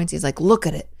different points. He's like, look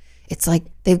at it. it's like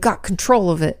they've got control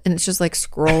of it, and it's just like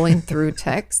scrolling through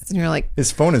text, and you're like,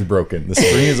 his phone is broken. The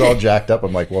screen is all jacked up.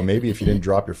 I'm like, well, maybe if you didn't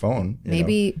drop your phone,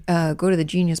 maybe go to the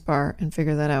Genius Bar and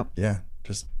figure that out. Yeah,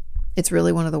 just. It's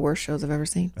really one of the worst shows I've ever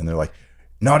seen. And they're like,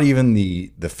 not even the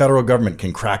federal government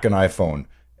can crack an iPhone,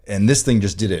 and this thing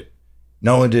just did it.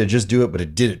 Not only did it just do it, but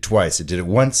it did it twice. It did it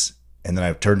once, and then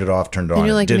I turned it off, turned it on, and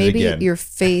you're like, did maybe it again. your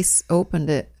face opened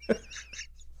it.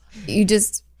 You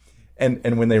just.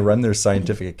 And when they run their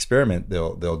scientific experiment,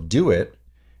 they'll do it,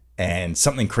 and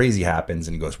something crazy happens,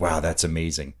 and he goes, "Wow, that's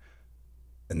amazing,"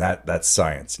 and that's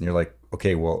science. And you're like,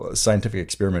 okay, well, a scientific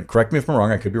experiment. Correct me if I'm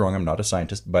wrong. I could be wrong. I'm not a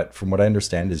scientist, but from what I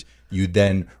understand, is you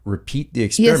then repeat the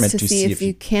experiment to see if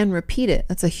you can repeat it.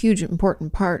 That's a huge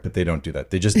important part. But they don't do that.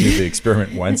 They just do the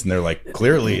experiment once, and they're like,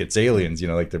 clearly it's aliens.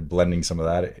 Like they're blending some of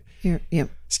that. Yeah.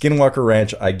 Skinwalker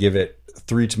Ranch, I give it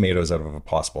 3 tomatoes out of a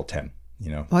possible 10.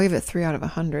 I'll give it 3 out of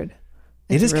 100.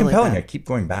 It is really compelling. bad. I keep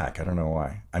going back. I don't know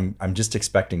why. I'm just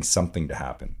expecting something to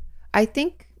happen. I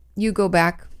think you go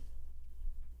back.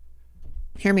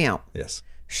 Hear me out. Yes.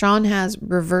 Sean has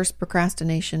reverse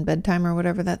procrastination bedtime or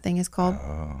whatever that thing is called,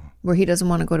 where he doesn't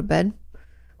want to go to bed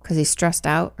because he's stressed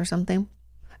out or something.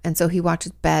 And so he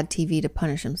watches bad TV to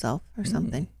punish himself or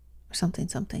something, or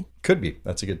something. Could be.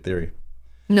 That's a good theory.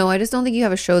 No, I just don't think you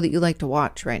have a show that you like to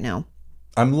watch right now.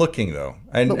 I'm looking though.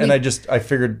 And I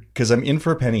figured, because I'm in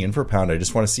for a penny, in for a pound, I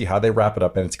just want to see how they wrap it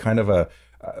up. And it's kind of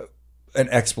an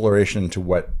exploration into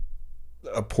what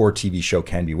a poor TV show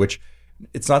can be, which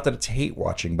it's not that it's hate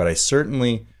watching, but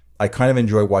I kind of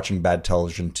enjoy watching bad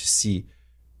television to see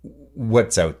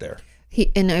what's out there.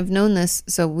 And I've known this,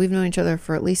 so we've known each other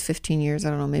for at least 15 years. I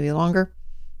don't know, maybe longer.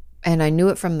 And I knew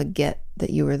it from the get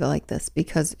that you were like this,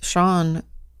 because Sean,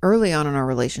 early on in our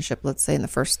relationship, let's say in the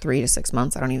first 3 to 6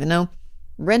 months, I don't even know,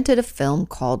 rented a film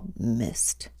called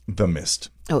Mist. The Mist.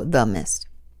 Oh, The Mist.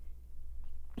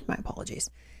 My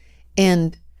apologies.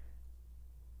 And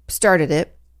started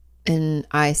it. And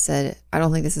I said, I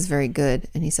don't think this is very good.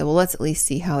 And he said, well, let's at least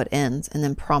see how it ends. And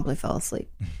then promptly fell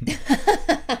asleep.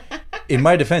 In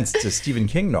my defense, it's a Stephen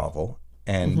King novel.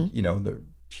 And,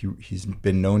 he's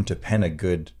been known to pen a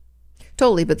good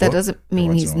Totally, but that book doesn't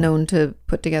mean he's known to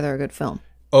put together a good film.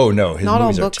 Oh, no. His Not all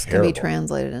movies are books can terrible. be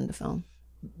translated into film.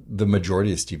 The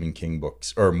majority of Stephen King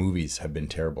books or movies have been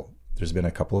terrible. There's been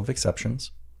a couple of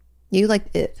exceptions. You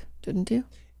liked it, didn't you?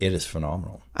 It is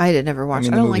phenomenal. I did never watch. I I,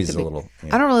 mean, don't the like movie's to be. a little,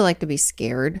 I don't really like to be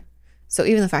scared. So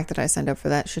even the fact that I signed up for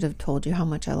that should have told you how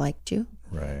much I liked you.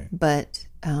 Right. But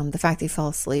the fact that you fell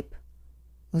asleep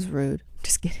was rude.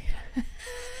 Just kidding.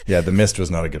 Yeah, The Mist was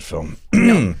not a good film.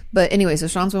 No. But anyway, so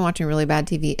Sean's been watching really bad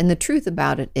TV, and the truth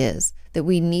about it is that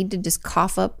we need to just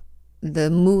cough up the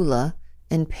moolah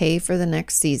and pay for the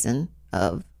next season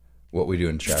of What We Do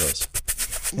in Shadows.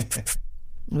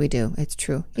 We do. It's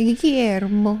true.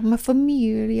 Guillermo, ma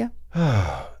familia.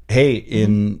 Hey,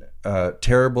 in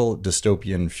terrible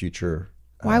dystopian future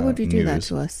Why would you do that news.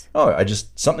 to us? Oh,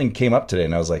 something came up today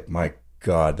and I was like, my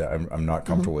God, I'm not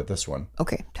comfortable with this one.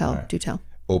 Okay, do tell.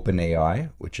 OpenAI,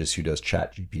 which is who does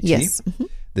ChatGPT. Yes.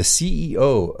 The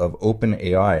CEO of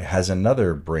OpenAI has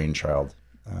another brainchild.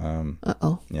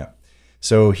 Yeah.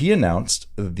 So he announced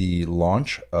the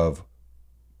launch of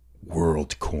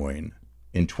Worldcoin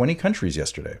in 20 countries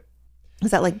yesterday.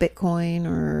 Is that like Bitcoin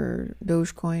or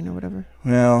Dogecoin or whatever?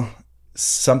 Well,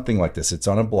 something like this. It's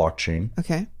on a blockchain.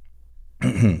 Okay.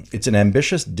 It's an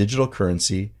ambitious digital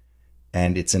currency,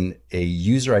 and it's a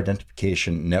user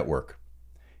identification network.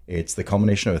 It's the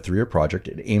culmination of a 3-year project.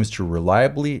 It aims to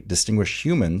reliably distinguish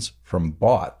humans from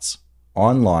bots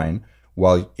online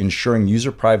while ensuring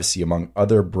user privacy, among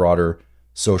other broader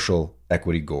social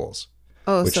equity goals.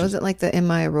 Oh, so is it like the Am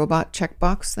I a Robot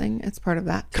checkbox thing? It's part of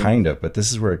that too? Kind of, but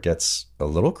this is where it gets a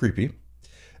little creepy.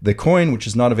 The coin, which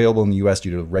is not available in the US due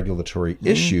to regulatory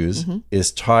issues,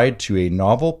 is tied to a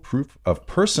novel proof of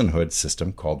personhood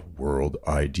system called World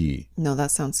ID. No,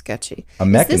 that sounds sketchy. A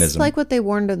mechanism. Is this like what they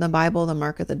warned in the Bible, the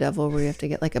mark of the devil, where you have to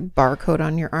get like a barcode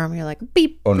on your arm? You're like,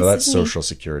 beep. Oh, no, this that's is me. Social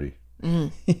Security.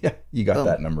 Yeah, you got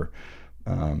that number.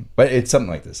 But it's something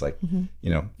like this, like,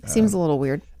 Seems a little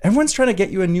weird. everyone's trying to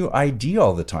get you a new ID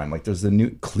all the time. Like there's the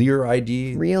new Clear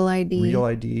ID. Real ID. Real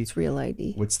ID. It's Real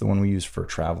ID. What's the one we use for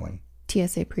traveling?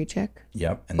 TSA pre-check.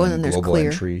 Yep. And Oh, then and then there's global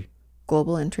Clear. entry.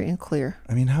 Global entry and Clear.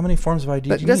 I mean, how many forms of ID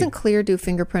But do you doesn't need? Clear do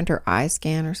fingerprint or eye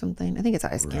scan or something? I think it's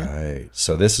eye scan. Right.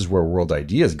 So this is where World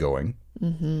ID is going.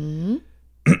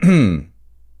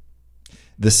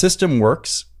 The system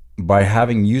works by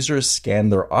having users scan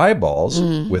their eyeballs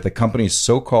with a company's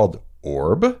so-called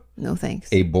orb, No thanks.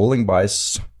 a bowling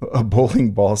ball-sized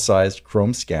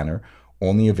Chrome scanner,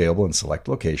 only available in select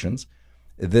locations.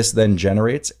 This then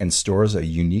generates and stores a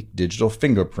unique digital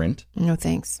fingerprint. No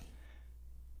thanks.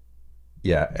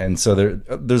 Yeah, and so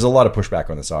there's a lot of pushback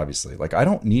on this, obviously. Like, I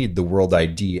don't need the World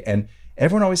ID. And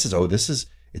everyone always says, oh,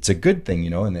 it's a good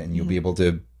thing, and then you'll be able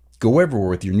to go everywhere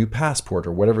with your new passport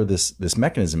or whatever this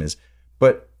mechanism is.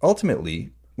 But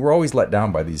ultimately, we're always let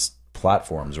down by these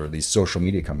platforms or these social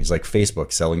media companies like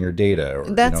Facebook selling your data. Or,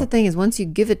 That's the thing is once you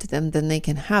give it to them, then they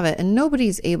can have it. And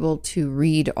nobody's able to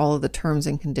read all of the terms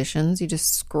and conditions. You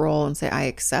just scroll and say, I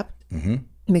accept,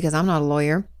 because I'm not a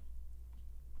lawyer.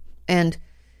 And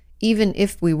even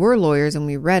if we were lawyers and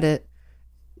we read it,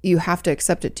 you have to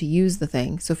accept it to use the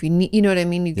thing. So if you need, you know what I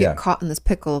mean? You get caught in this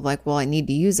pickle of like, well, I need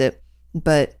to use it.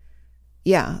 But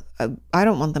yeah, I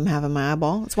don't want them having my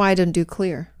eyeball. That's why I didn't do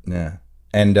clear. Yeah.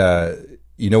 And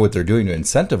you know what they're doing to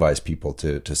incentivize people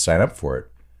to sign up for it?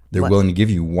 They're willing to give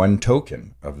you 1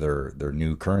 token of their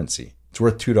new currency. It's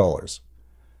worth $2.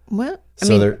 What?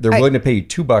 So they're willing to pay you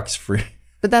 $2 free.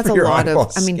 But that's a lot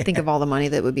of, scan. think of all the money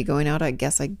that would be going out. I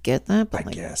guess I get that. But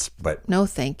but no,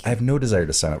 thank you. I have no desire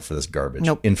to sign up for this garbage.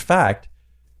 Nope. In fact,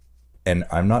 and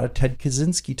I'm not a Ted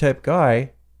Kaczynski type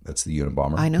guy. That's the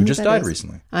Unabomber I know who just died is.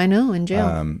 recently. I know, in jail.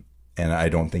 And I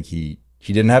don't think he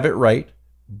didn't have it right.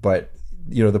 But,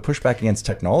 the pushback against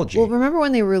technology. Well, remember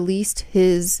when they released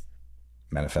his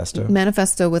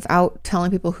manifesto without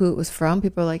telling people who it was from?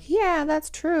 People are like, yeah,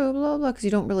 that's true, blah, blah, because you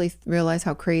don't really realize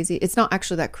how crazy. It's not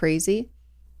actually that crazy,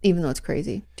 even though it's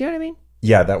crazy. Do you know what I mean?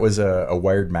 Yeah, that was a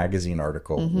Wired magazine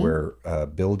article where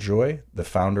Bill Joy, the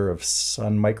founder of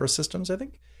Sun Microsystems, I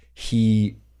think,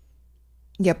 he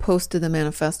posted the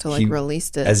manifesto,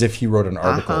 released it. As if he wrote an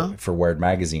article for Wired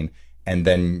magazine. And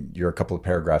then you're a couple of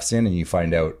paragraphs in and you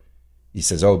find out, he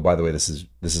says, oh, by the way, this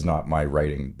is not my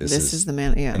writing. This is the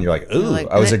man. Yeah. And you're like, ooh,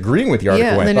 I was agreeing with the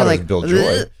article. I thought it was Bill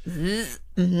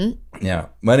Joy. Yeah.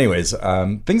 But anyways,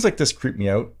 things like this creep me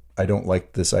out. I don't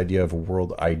like this idea of a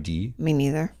world ID. Me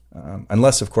neither.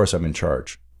 Unless, of course, I'm in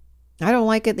charge. I don't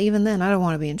like it even then. I don't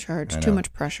want to be in charge. Too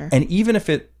much pressure. And even if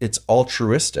it's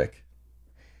altruistic,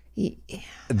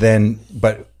 then,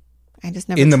 but I just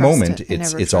never in the trust moment, it.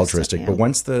 it's altruistic. But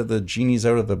once the genie's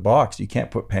out of the box, you can't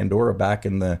put Pandora back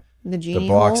in the genie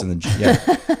box hole? and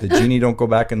the genie don't go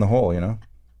back in the hole,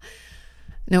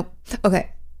 Nope.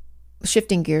 Okay.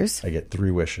 Shifting gears. I get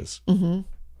 3 wishes. And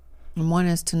one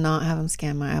is to not have him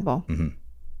scan my eyeball.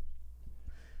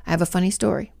 I have a funny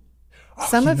story.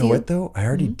 You know what, though? I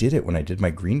already did it when I did my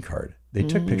green card. They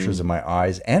took pictures of my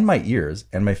eyes and my ears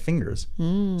and my fingers.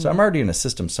 So I'm already in a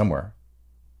system somewhere.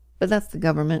 But that's the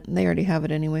government. They already have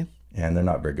it anyway. Yeah, and they're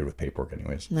not very good with paperwork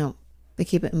anyways. No. They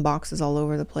keep it in boxes all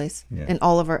over the place. Yeah. In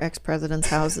all of our ex-presidents'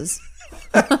 houses.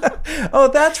 Oh,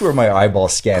 that's where my eyeball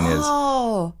scan is.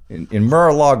 Oh. In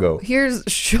Mar-a-Lago. Here's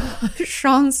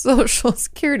Sean's social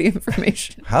security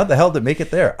information. How the hell did it make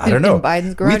it there? I don't know. In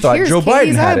Biden's garage. We thought Here's Joe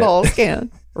Katie's Biden had eyeball it.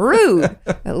 Scan. Rude.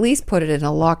 At least put it in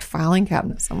a locked filing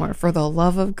cabinet somewhere, for the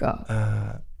love of God.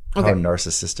 How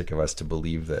narcissistic of us to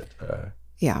believe that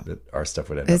that our stuff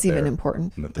would end up it's there. even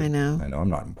important. I know I'm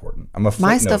not important. I'm a footnote.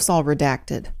 My stuff's all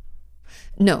redacted.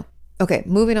 No. Okay,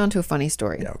 moving on to a funny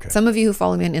story. Yeah, okay. Some of you who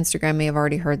follow me on Instagram may have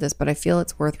already heard this, but I feel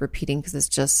it's worth repeating because it's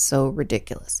just so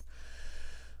ridiculous.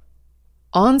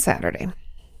 On Saturday,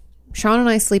 Sean and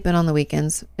I sleep in on the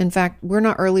weekends. In fact, we're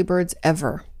not early birds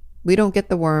ever. We don't get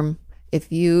the worm.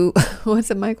 If you,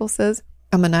 what's it Michael says?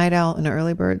 I'm a night owl and an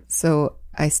early bird, so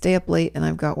I stay up late and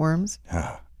I've got worms.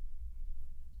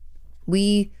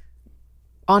 We,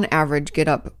 on average, get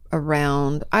up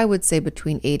around, I would say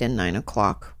between 8 and 9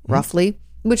 o'clock, roughly,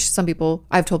 which some people,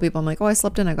 I've told people, I'm like, oh, I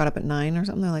slept in, I got up at 9 or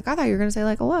something. They're like, I thought you were going to say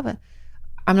like 11.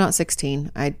 I'm not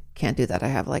 16. I can't do that. I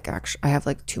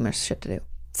have too much shit to do.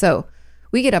 So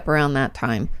we get up around that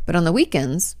time. But on the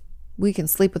weekends, we can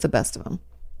sleep with the best of them.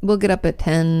 We'll get up at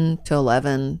 10 to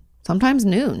 11, sometimes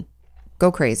noon.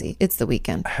 Go crazy. It's the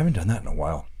weekend. I haven't done that in a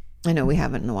while. I know we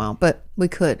haven't in a while, but we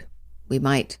could. We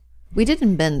might. We did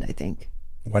in Bend, I think.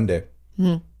 One day.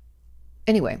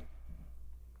 Anyway,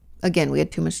 again, we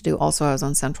had too much to do. Also, I was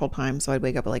on Central Time, so I'd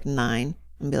wake up at like 9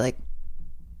 and be like,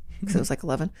 because it was like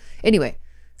 11. Anyway,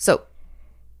 so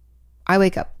I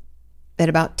wake up at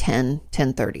about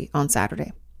 10:30 on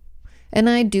Saturday. And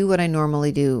I do what I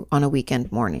normally do on a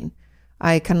weekend morning.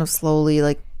 I kind of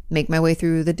slowly make my way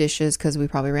through the dishes because we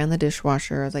probably ran the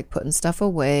dishwasher. I was putting stuff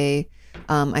away.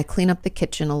 I clean up the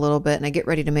kitchen a little bit and I get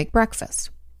ready to make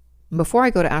breakfast. Before I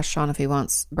go to ask Sean if he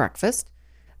wants breakfast,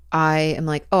 I am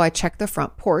I check the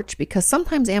front porch because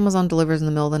sometimes Amazon delivers in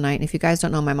the middle of the night. And if you guys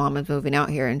don't know, my mom is moving out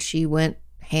here and she went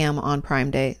ham on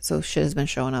Prime Day. So shit has been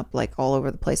showing up all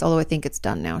over the place. Although I think it's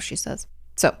done now, she says.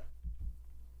 So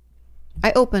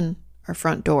I open our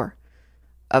front door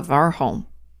of our home.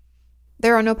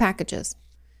 There are no packages.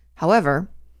 However,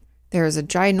 there is a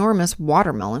ginormous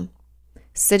watermelon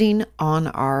sitting on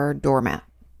our doormat.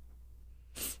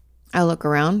 I look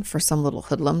around for some little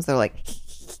hoodlums. They're like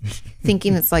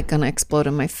thinking it's like going to explode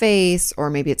in my face, or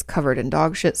maybe it's covered in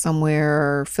dog shit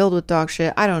somewhere or filled with dog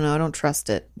shit. I don't know. I don't trust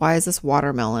it. Why is this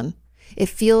watermelon? It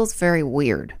feels very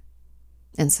weird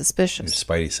and suspicious.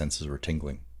 Your spidey senses were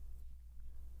tingling.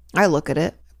 I look at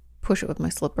it, push it with my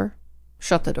slipper,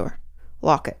 shut the door,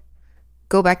 lock it,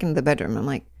 go back into the bedroom. I'm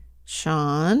like,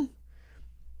 Sean,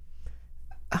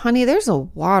 honey, there's a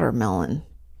watermelon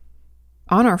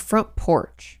on our front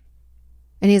porch.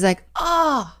 And he's like,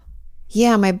 oh,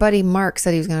 yeah, my buddy Mark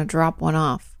said he was going to drop one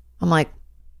off. I'm like,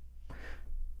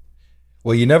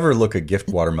 well, you never look a gift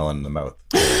watermelon in the mouth.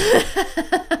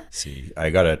 See, I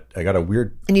got a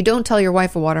weird. And you don't tell your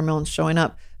wife a watermelon's showing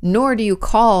up, nor do you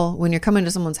call when you're coming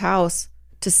to someone's house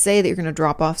to say that you're going to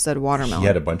drop off said watermelon. He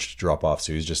had a bunch to drop off,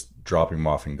 so he was just dropping them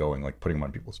off and going, like putting them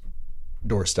on people's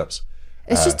doorsteps.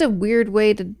 It's just a weird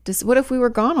way to. What if we were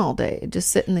gone all day? Just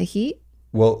sit in the heat?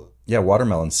 Well, yeah,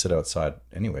 watermelons sit outside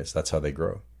anyways. That's how they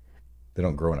grow. They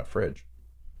don't grow in a fridge.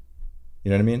 You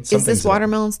know what I mean? Is this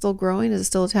watermelon still growing? Is it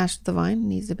still attached to the vine? It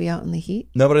needs to be out in the heat?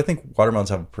 No, but I think watermelons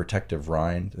have a protective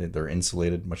rind. They're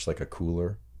insulated, much like a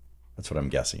cooler. That's what I'm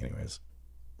guessing anyways.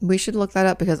 We should look that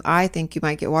up because I think you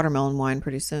might get watermelon wine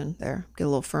pretty soon there. Get a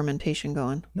little fermentation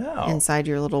going. No. Inside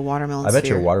your little watermelon I bet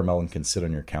sphere. your watermelon can sit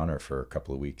on your counter for a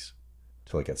couple of weeks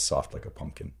until it gets soft like a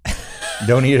pumpkin.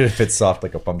 Don't eat it if it's soft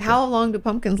like a pumpkin. How long do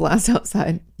pumpkins last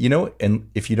outside? You know, and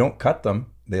if you don't cut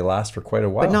them, they last for quite a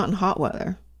while. But not in hot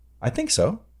weather. I think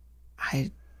so.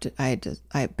 I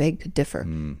beg to differ.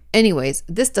 Anyways,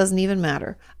 this doesn't even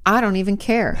matter. I don't even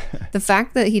care. The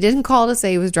fact that he didn't call to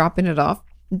say he was dropping it off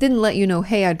didn't let you know,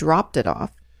 hey, I dropped it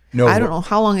off. No, I don't know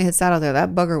how long it had sat out there.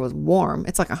 That bugger was warm.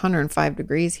 It's like 105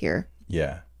 degrees here.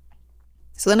 Yeah.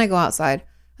 So then I go outside.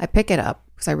 I pick it up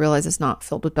because I realize it's not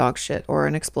filled with dog shit or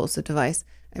an explosive device.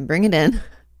 I bring it in.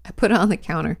 I put it on the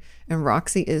counter. And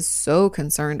Roxy is so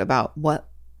concerned about what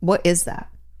is that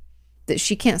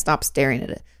she can't stop staring at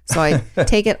it. So I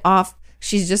take it off.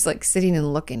 She's just like sitting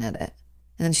and looking at it.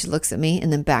 And then she looks at me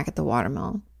and then back at the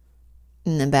watermelon.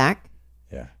 And then back.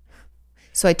 Yeah.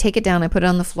 So I take it down, I put it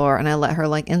on the floor, and I let her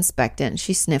like inspect it. And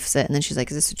she sniffs it. And then she's like,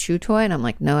 is this a chew toy? And I'm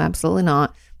like, no, absolutely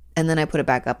not. And then I put it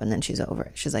back up and then she's over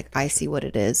it. She's like, I see what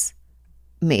it is.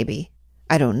 Maybe.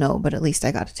 I don't know, but at least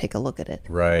I got to take a look at it.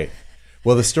 Right.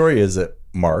 Well, the story is that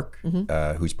Mark,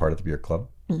 who's part of the beer club,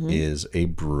 is a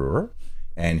brewer.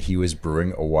 And he was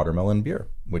brewing a watermelon beer,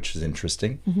 which is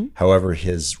interesting. However,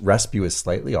 his recipe was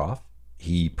slightly off.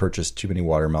 He purchased too many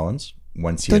watermelons.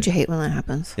 Don't you hate when that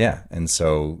happens? Yeah. And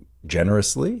so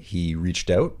generously, he reached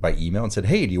out by email and said,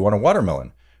 hey, do you want a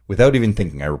watermelon? Without even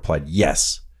thinking, I replied,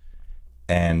 yes.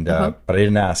 And but I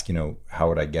didn't ask, how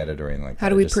would I get it or anything like that. How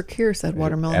do we procure said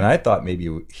watermelon? And I thought maybe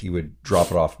he would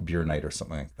drop it off beer night or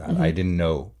something like that. I didn't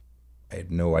know. I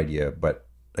had no idea. But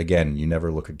again, you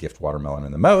never look a gift watermelon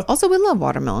in the mouth. Also, we love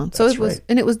watermelon. So That's it was, right.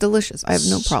 and it was delicious. I have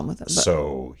no problem with it. But.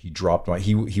 So he dropped one.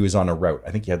 He was on a route.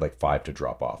 I think he had like 5 to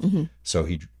drop off. So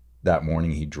that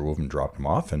morning he drove and dropped them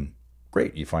off, and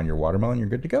great. You find your watermelon, you're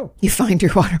good to go. You find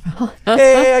your watermelon.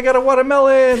 Hey, I got a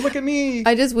watermelon. Look at me.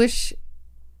 I just wish,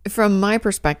 from my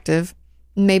perspective,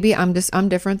 maybe I'm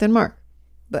different than Mark.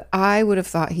 But I would have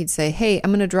thought he'd say, hey, I'm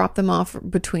going to drop them off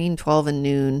between 12 and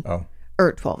noon. Oh.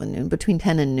 Or 12 and noon, between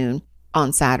 10 and noon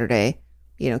on Saturday.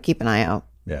 Keep an eye out.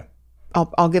 Yeah.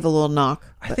 I'll give a little knock.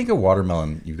 I think a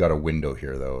watermelon, you've got a window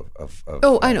here, though.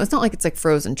 I know. It's not like it's like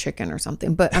frozen chicken or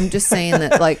something, but I'm just saying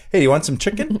that, like... Hey, you want some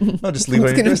chicken? No, just leave it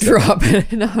on your doorstep. It's going to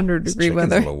drop in 100-degree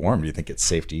weather. It's a little warm. Do you think it's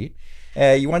safe to eat?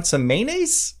 You want some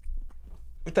mayonnaise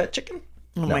with that chicken?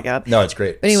 Oh, my God. No, it's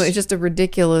great. But anyway, it's just a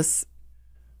ridiculous...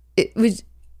 It was...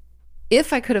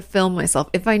 If I could have filmed myself,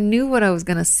 if I knew what I was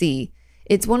going to see,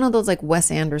 it's one of those, like,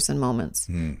 Wes Anderson moments.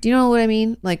 Do you know what I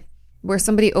mean? Like, where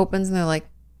somebody opens and they're like,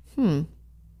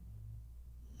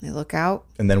 They look out.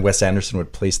 And then Wes Anderson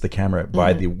would place the camera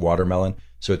by the watermelon.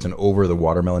 So it's an over the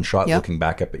watermelon shot looking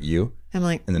back up at you. I'm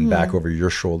like, and then back over your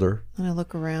shoulder. And I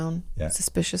look around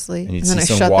suspiciously. And you'd then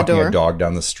see I someone shut walking the door. a dog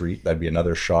down the street. That'd be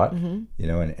another shot, and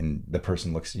the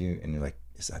person looks at you and you're like,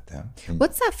 is that them? And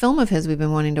what's that film of his we've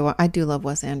been wanting to watch? I do love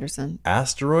Wes Anderson.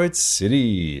 Asteroid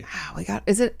City. Wow,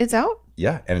 it's out?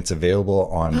 Yeah, and it's available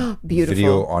on Beautiful.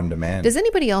 video on demand. Does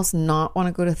anybody else not want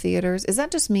to go to theaters? Is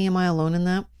that just me? Am I alone in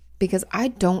that? Because I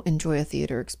don't enjoy a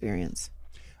theater experience.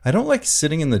 I don't like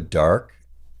sitting in the dark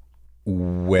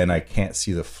when I can't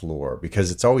see the floor because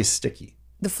it's always sticky.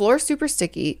 The floor is super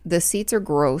sticky. The seats are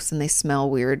gross and they smell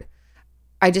weird.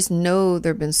 I just know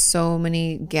there have been so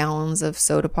many gallons of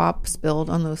soda pop spilled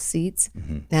on those seats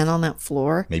and on that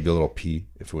floor. Maybe a little pee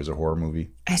if it was a horror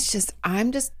movie. It's just,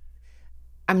 I'm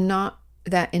not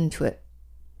that into it.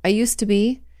 I used to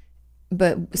be,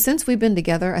 but since we've been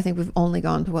together, I think we've only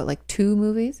gone to like 2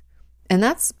 movies, and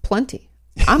that's plenty.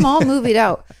 I'm all movied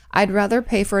out. I'd rather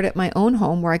pay for it at my own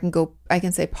home where I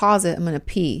can say, pause it, I'm going to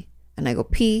pee. And I go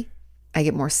pee. I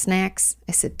get more snacks.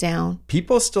 I sit down.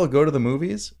 People still go to the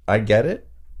movies. I get it.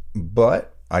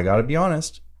 But I got to be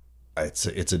honest. It's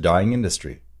a dying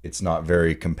industry. It's not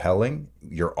very compelling.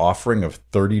 Your offering of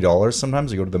 $30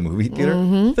 sometimes to go to the movie theater.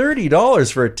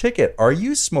 $30 for a ticket. Are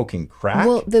you smoking crack?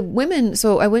 Well, the women,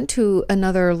 so I went to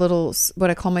another little, what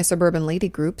I call my suburban lady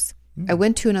groups. I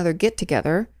went to another get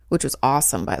together, which was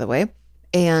awesome, by the way.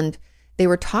 And they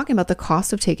were talking about the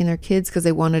cost of taking their kids because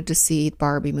they wanted to see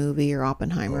Barbie movie or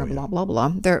Oppenheimer, blah, blah,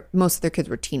 blah. Most of their kids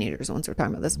were teenagers once they were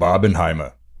talking about this.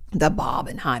 Barbenheimer. The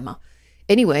Barbenheimer.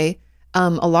 Anyway, a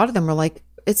lot of them were like,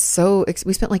 we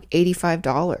spent like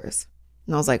 $85.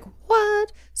 And I was like,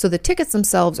 what? So the tickets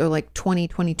themselves are like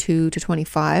 $22 to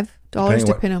 $25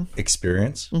 depending on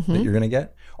experience that you're going to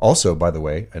get. Also, by the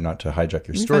way, and not to hijack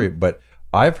your story, but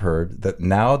I've heard that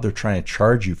now they're trying to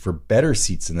charge you for better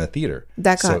seats in the theater.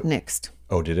 That got nixed.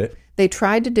 Oh, did it? They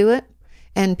tried to do it,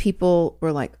 and people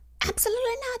were like,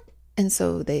 absolutely not. And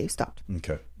so they stopped.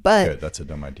 Okay. But good. That's a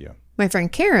dumb idea. My friend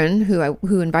Karen,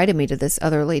 who invited me to this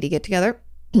other lady get together,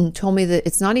 told me that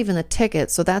it's not even the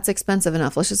ticket, so that's expensive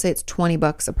enough. Let's just say it's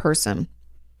 $20 a person.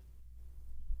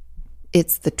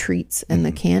 It's the treats and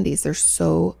the candies. They're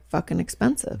so fucking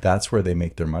expensive. That's where they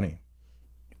make their money.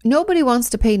 Nobody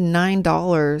wants to pay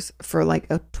 $9 for like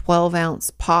a 12-ounce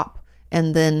pop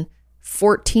and then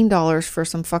 $14 for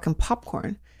some fucking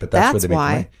popcorn. But that's where they make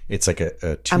money. It's like a 2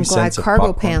 cents I'm glad of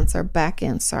cargo popcorn. pants are back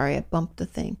in. Sorry, I bumped the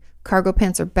thing. Cargo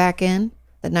pants are back in.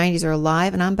 The 90s are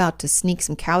alive, and I'm about to sneak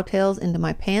some cowtails into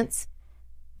my pants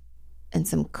and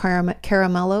some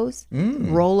caramellos,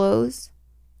 Rolos,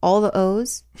 all the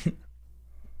O's.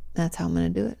 That's how I'm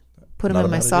going to do it. Put them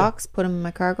in my socks, put them in my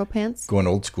cargo pants. Going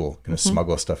old school, going to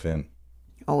smuggle stuff in.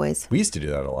 Always. We used to do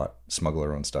that a lot, smuggle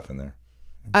our own stuff in there.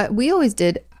 We always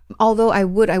did. Although I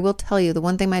will tell you, the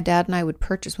one thing my dad and I would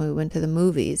purchase when we went to the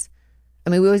movies, I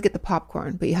mean, we always get the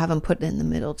popcorn, but you have them put in the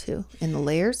middle too, in the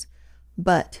layers.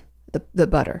 But the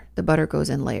butter goes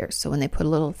in layers. So when they put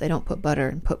if they don't put butter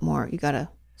and put more, you got to.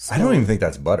 I don't even think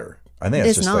that's butter. I think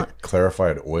it's just not. like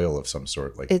clarified oil of some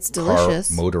sort. Like it's delicious.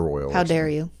 Motor oil. How dare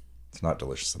you? It's not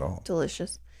delicious at all.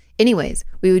 Delicious. Anyways,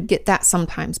 we would get that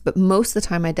sometimes, but most of the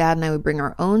time my dad and I would bring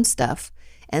our own stuff,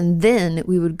 and then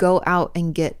we would go out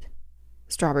and get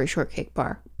strawberry shortcake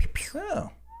bar.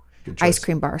 Oh, good choice. Ice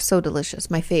cream bar. So delicious.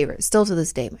 My favorite. Still to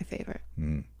this day, my favorite.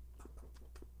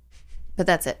 But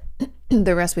that's it.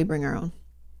 The rest we bring our own.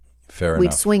 Fair enough.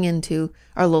 We'd swing into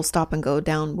our little stop and go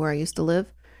down where I used to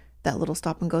live. That little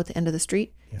stop and go at the end of the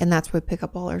street. Yeah. And that's where we pick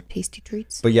up all our tasty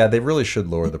treats. But yeah, they really should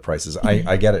lower the prices.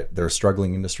 I get it. They're a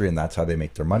struggling industry and that's how they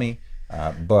make their money.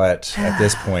 But at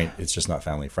this point, it's just not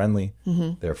family friendly.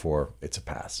 Therefore, it's a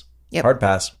pass. Yep. Hard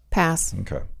pass. Pass.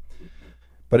 Okay.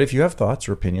 But if you have thoughts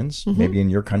or opinions, maybe in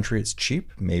your country it's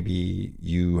cheap. Maybe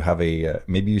you have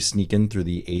maybe you sneak in through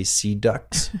the AC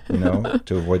ducts,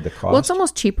 to avoid the cost. Well, it's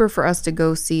almost cheaper for us to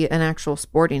go see an actual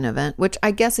sporting event, which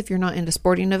I guess if you're not into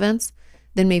sporting events,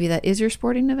 then maybe that is your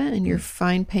sporting event and you're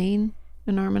fine paying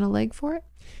an arm and a leg for it.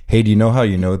 Hey, do you know how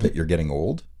you know that you're getting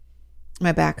old?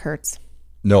 My back hurts.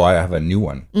 No, I have a new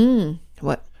one.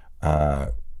 What?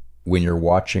 When you're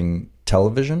watching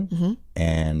television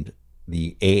and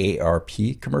the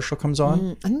AARP commercial comes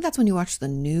on. I think that's when you watch the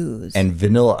news. And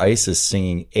Vanilla Ice is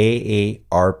singing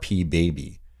AARP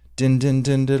Baby. Din, din,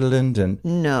 din, din, din, din.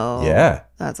 No. Yeah.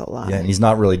 That's a lie. Yeah, and he's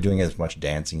not really doing as much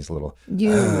dancing. He's a little...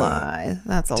 You lie.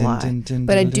 That's a lie.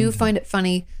 But I do find it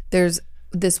funny. There's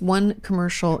this one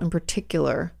commercial in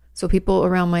particular. So people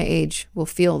around my age will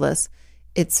feel this.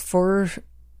 It's for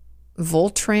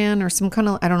Voltran or some kind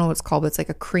of... I don't know what it's called, but it's like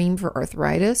a cream for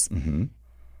arthritis.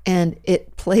 And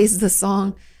it plays the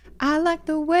song, I like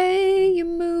the way you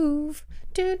move.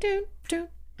 Do, do, do.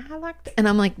 I like the... And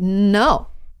I'm like, no.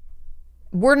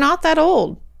 We're not that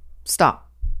old.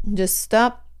 Stop. Just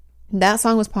stop. That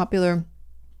song was popular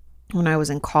when I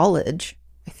was in college,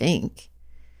 I think.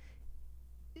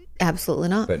 Absolutely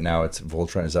not. But now it's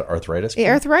Voltron. Is that arthritis cream?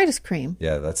 Arthritis cream.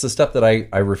 Yeah, that's the stuff that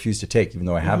I refuse to take, even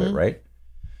though I have it, right?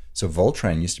 So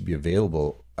Voltron used to be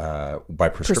available by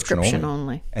prescription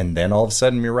only. And then all of a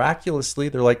sudden, miraculously,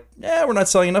 they're like, yeah, we're not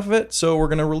selling enough of it, so we're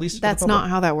going to release it. That's not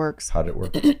how that works. How did it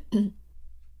work?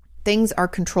 Things are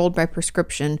controlled by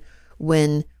prescription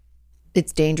when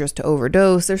it's dangerous to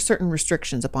overdose. There's certain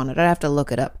restrictions upon it. I'd have to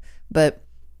look it up. But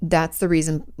that's the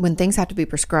reason when things have to be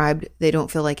prescribed, they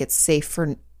don't feel like it's safe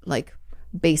for like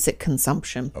basic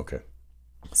consumption. Okay.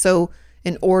 So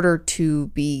in order to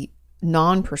be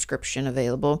non-prescription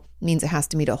available means it has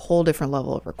to meet a whole different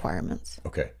level of requirements.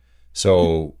 Okay.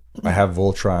 So I have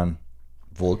Voltron.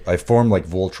 I form like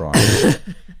Voltron.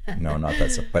 No, not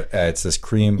that stuff. But it's this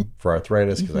cream for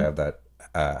arthritis because I have that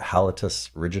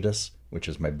hallucis rigidus, which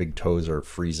is my big toes are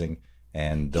freezing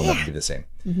and they'll never be the same.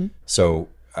 So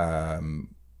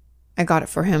I got it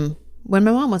for him when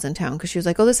my mom was in town because she was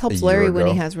like, oh, this helps Larry when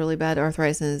he has really bad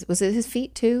arthritis. Was it his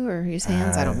feet too or his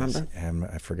hands? I don't remember.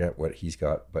 I forget what he's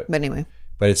got. But anyway.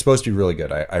 But it's supposed to be really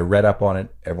good. I read up on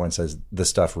it. Everyone says the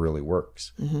stuff really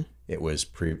works. It was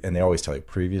and they always tell you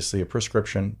previously a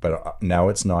prescription, but now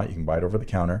it's not. You can buy it over the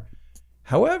counter.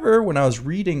 However, when I was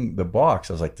reading the box,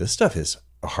 I was like, this stuff is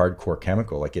a hardcore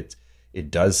chemical. Like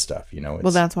it does stuff, you know.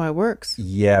 Well, that's why it works.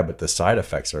 Yeah, but the side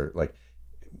effects are like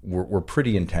were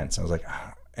pretty intense. I was like,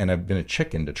 and I've been a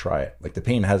chicken to try it. Like the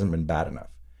pain hasn't been bad enough.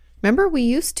 Remember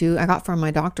I got from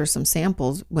my doctor some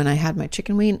samples when I had my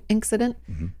chicken wing incident,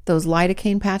 those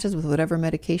lidocaine patches with whatever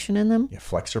medication in them. Yeah,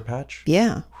 Flexor patch.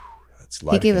 Yeah. That's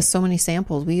lidocaine. He gave us so many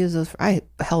samples. We used those. I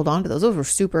held on to those. Those were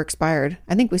super expired.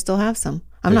 I think we still have some.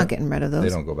 I'm not getting rid of those. They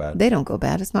don't go bad. They don't go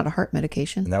bad. It's not a heart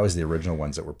medication. And that was the original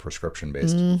ones that were prescription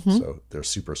based. So they're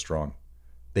super strong.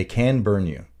 They can burn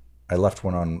you. I left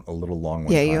one on a little long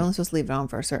one. Yeah, you're only supposed to leave it on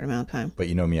for a certain amount of time. But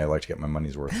you know me, I like to get my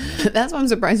money's worth. That's why I'm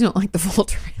surprised you don't like the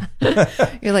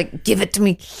Voltaren. You're like, give it to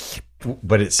me.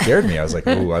 But it scared me. I was like,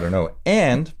 oh, I don't know.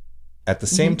 And at the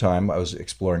same time, I was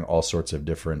exploring all sorts of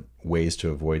different ways to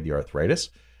avoid the arthritis.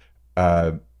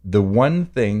 The one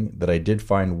thing that I did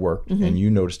find worked, and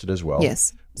you noticed it as well,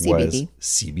 yes, was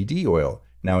CBD oil.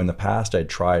 Now, in the past, I'd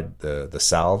tried the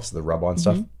salves, the rub-on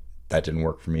stuff. That didn't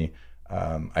work for me.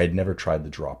 I had never tried the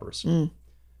droppers.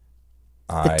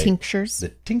 The tinctures? The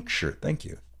tincture, thank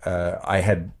you. I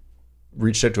had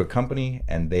reached out to a company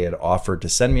and they had offered to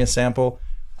send me a sample.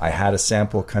 I had a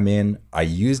sample come in. I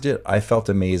used it. I felt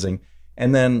amazing.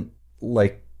 And then,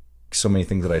 like so many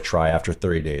things that I try, after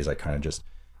 30 days, I kind of just,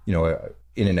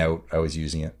 in and out, I was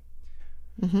using it.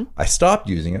 I stopped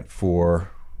using it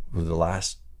for the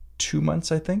last 2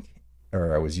 months, I think,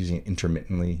 or I was using it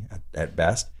intermittently at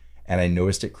best. And I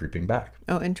noticed it creeping back.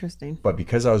 Oh, interesting. But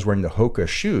because I was wearing the Hoka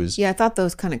shoes. Yeah, I thought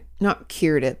those kind of not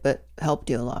cured it, but helped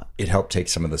you a lot. It helped take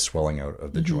some of the swelling out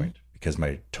of the joint because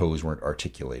my toes weren't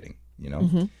articulating,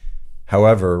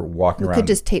 However, walking around. You could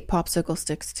just tape popsicle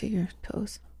sticks to your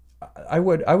toes. I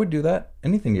would do that.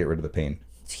 Anything to get rid of the pain.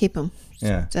 Just keep them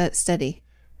steady.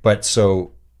 But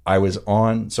so I was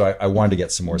on, so I wanted to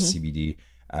get some more CBD.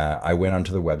 I went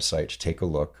onto the website to take a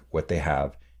look what they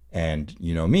have. And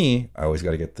you know me, I always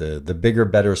got to get the bigger,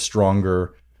 better,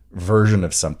 stronger version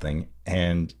of something.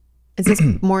 And is this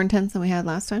more intense than we had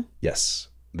last time? Yes.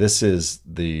 This is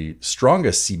the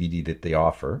strongest CBD that they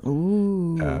offer.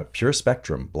 Ooh. Pure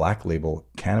Spectrum, Black Label,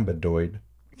 cannabidiol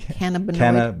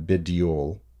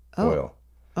oil.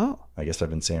 Oh. I guess I've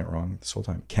been saying it wrong this whole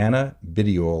time.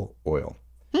 Cannabidiol oil.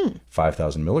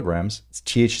 5,000 milligrams. It's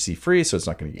THC free, so it's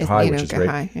not going to get high, which is great.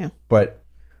 High, yeah. But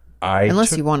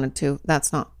unless you wanted to,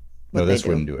 that's not what this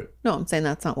wouldn't do it. No, I'm saying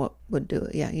that's not what would do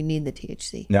it. Yeah, you need the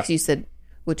THC. Because you said,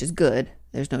 which is good.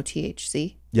 There's no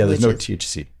THC. Yeah, there's no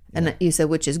THC. And you said,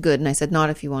 which is good. And I said, not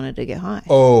if you wanted to get high.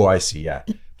 Oh, I see. Yeah.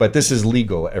 But this is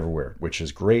legal everywhere, which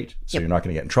is great. So you're not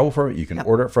going to get in trouble for it. You can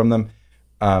order it from them.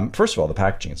 First of all, the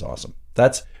packaging is awesome.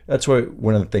 That's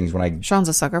one of the things when Sean's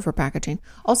a sucker for packaging.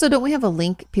 Also, don't we have a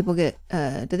link? People get,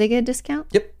 do they get a discount?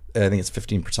 Yep. I think it's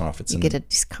 15% off. You get a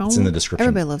discount? It's in the description.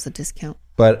 Everybody loves a discount.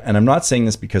 And I'm not saying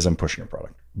this because I'm pushing a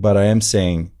product, but I am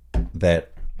saying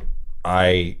that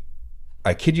I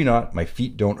kid you not, my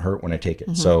feet don't hurt when I take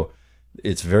it. So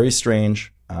it's very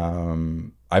strange.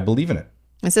 I believe in it.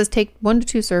 It says take 1 to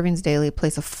 2 servings daily,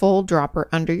 place a full dropper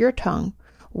under your tongue,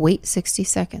 wait 60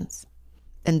 seconds,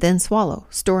 and then swallow.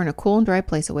 Store in a cool and dry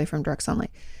place away from direct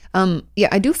sunlight. Yeah,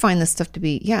 I do find this stuff to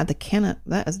be,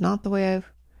 that is not the way I've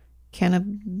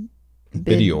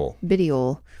Bidiol.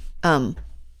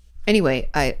 Anyway,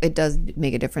 it does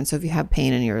make a difference. So if you have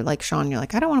pain and you're like Sean, you're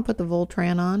like, I don't want to put the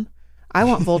Voltaren on. I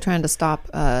want Voltaren to stop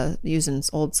using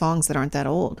old songs that aren't that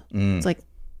old. It's like,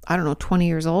 I don't know, 20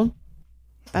 years old.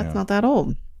 That's not that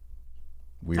old.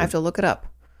 Weird. I have to look it up.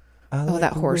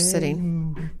 That horse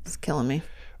sitting. It's killing me.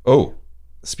 Oh,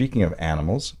 speaking of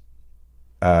animals,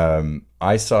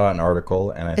 I saw an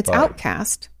article and it's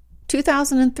Outcast,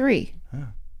 2003.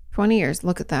 20 years.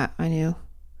 Look at that. I knew.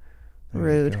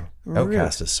 Rude.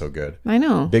 Outcast is so good. I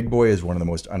know. Big Boy is one of the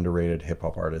most underrated hip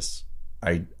hop artists.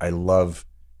 I love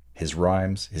his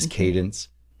rhymes, his cadence,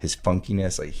 his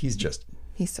funkiness. Like he's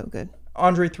so good.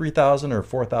 Andre 3000 or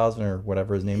 4000 or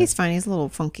whatever his name He's is. fine. He's a little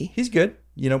funky. He's good,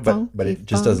 but it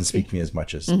just doesn't speak to me as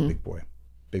much as Mm-hmm. Big Boy.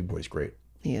 Big Boy's great.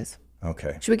 He is.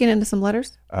 Okay. Should we get into some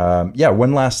letters? Yeah,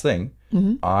 one last thing.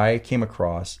 Mm-hmm. I came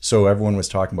across, so everyone was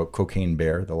talking about Cocaine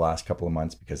Bear the last couple of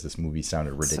months because this movie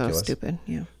sounded ridiculous. So stupid,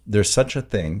 yeah. There's such a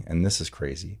thing, and this is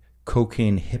crazy,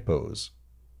 cocaine hippos,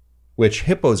 which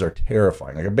hippos are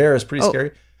terrifying. Like a bear is pretty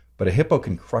scary, but a hippo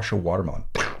can crush a watermelon.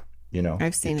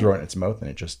 I've seen throw it in its mouth and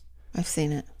it just... I've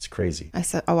seen it. It's crazy.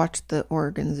 I watched the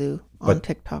Oregon Zoo on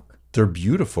TikTok. They're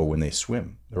beautiful when they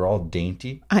swim. They're all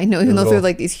dainty. I know, even though they're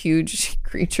like these huge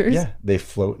creatures. Yeah, they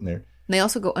float in there. And they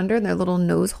also go under and their little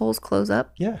nose holes close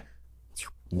up. Yeah.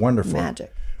 Wonderful.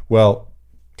 Magic. Well,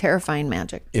 terrifying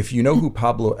magic. if you know who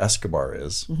Pablo Escobar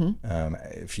is,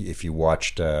 if you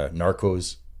watched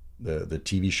Narcos, the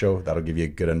TV show, that'll give you a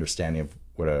good understanding of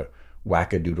what a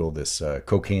wackadoodle this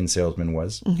cocaine salesman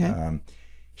was. Okay.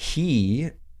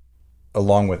 He,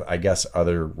 along with, I guess,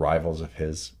 other rivals of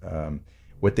his,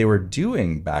 what they were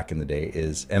doing back in the day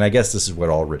is, and I guess this is what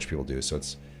all rich people do,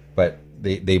 but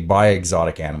they buy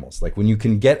exotic animals. Like when you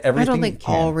can get everything. I don't think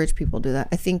all rich people do that.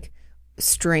 I think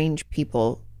strange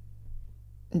people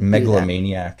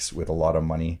megalomaniacs with a lot of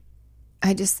money.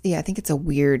 I think it's a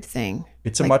weird thing.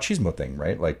 It's a machismo thing,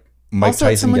 right? Like Mike also,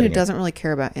 Tyson it's someone who getting doesn't really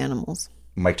care about animals.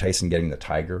 Mike Tyson getting the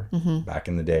tiger back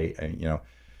in the day, and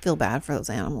Feel bad for those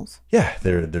animals. yeah,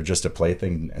 they're just a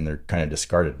plaything and they're kind of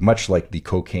discarded, much like the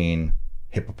cocaine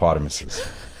hippopotamuses.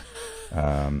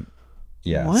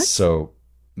 Yeah, What? so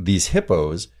these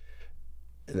hippos,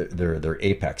 they're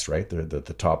apex, right? They're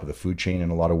the top of the food chain in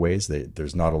a lot of ways.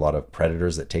 There's not a lot of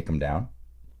predators that take them down.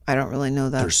 I don't really know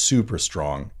that. They're super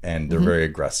strong and they're very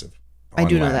aggressive. I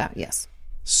do know land. that, yes.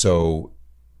 So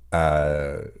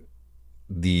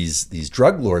these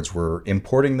drug lords were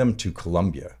importing them to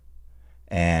Colombia,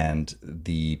 and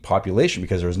the population,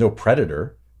 because there was no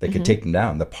predator that could take them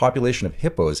down, the population of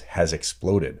hippos has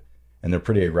exploded, and they're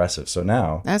pretty aggressive. So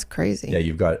now That's crazy. yeah,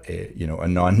 you've got a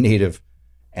non-native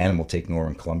animal taking over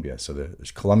in Colombia. So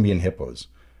there's Colombian hippos.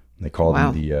 And they call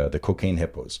them the cocaine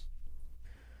hippos.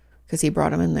 Because he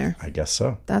brought them in there. I guess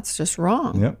so. That's just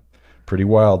wrong. Yep. Pretty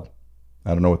wild. I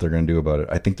don't know what they're going to do about it.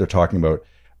 I think they're talking about,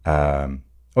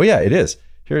 oh yeah, it is.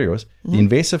 Here it goes. The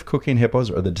invasive cocaine hippos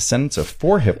are the descendants of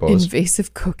 4 hippos.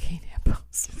 Invasive cocaine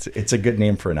hippos. It's a good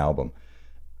name for an album.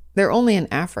 They're only in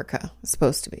Africa, it's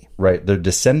supposed to be. Right. They're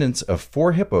descendants of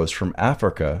 4 hippos from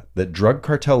Africa that drug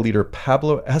cartel leader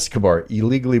Pablo Escobar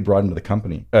illegally brought into the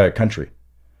country.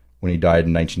 When he died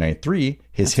in 1993,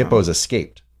 his hippos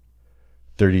escaped.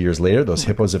 30 years later, those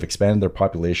hippos have expanded their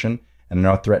population and are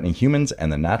now threatening humans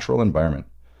and the natural environment.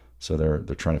 So they're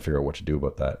trying to figure out what to do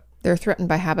about that. They're threatened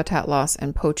by habitat loss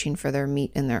and poaching for their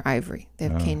meat and their ivory. They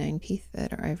have canine teeth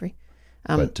that are ivory.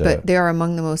 But they are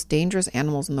among the most dangerous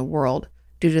animals in the world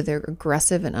due to their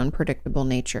aggressive and unpredictable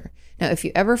nature. Now, if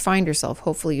you ever find yourself,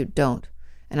 hopefully you don't,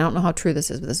 and I don't know how true this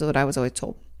is, but this is what I was always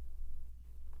told.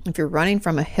 If you're running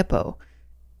from a hippo,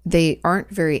 they aren't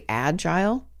very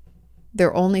agile.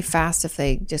 They're only fast if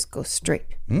they just go straight.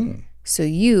 So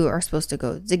you are supposed to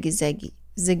go ziggy-zaggy,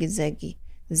 ziggy-zaggy,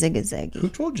 ziggy-zaggy. Who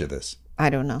told you this? I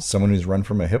don't know. Someone who's run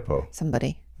from a hippo.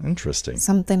 Somebody. Interesting.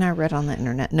 Something I read on the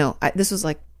internet. No, this was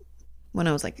like when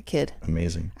I was like a kid.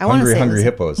 Amazing. I wanna say it Hungry was-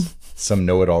 hippos. Some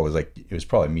know-it-all was like, it was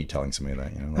probably me telling somebody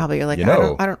that. Probably you're like,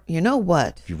 I don't, you know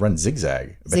what? if you run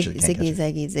zigzag, I bet you they can't catch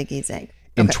Ziggy, it. zaggy, ziggy, zag.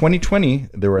 In 2020,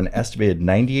 there were an estimated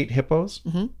 98 hippos.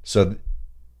 So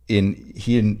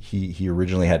he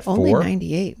originally had 4. Only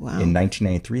 98. Wow. In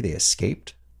 1993, they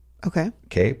escaped. Okay.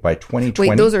 Okay, by 2020.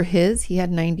 Wait, those are his? He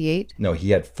had 98? No,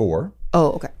 he had 4.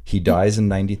 Oh, okay. He dies in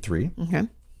 93. Okay.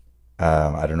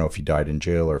 I don't know if he died in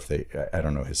jail or if I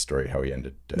don't know his story, how he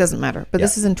ended. Doesn't matter. But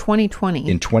this is in 2020.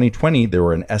 In 2020, there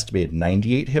were an estimated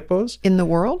 98 hippos. In the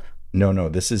world? No,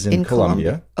 this is in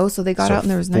Colombia. Oh, so they got So out and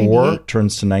there was 4 98.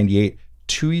 turns to 98.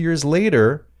 2 years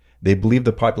later, they believe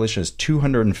the population is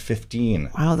 215.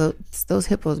 Wow, those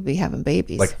hippos be having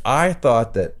babies. Like, I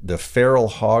thought that the feral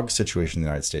hog situation in the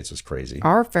United States was crazy.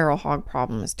 Our feral hog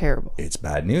problem is terrible. It's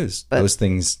bad news. But those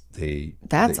things, they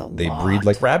lot. breed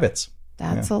like rabbits.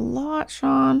 That's a lot,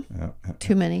 Sean. Yeah.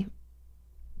 Too many.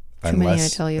 Too many, I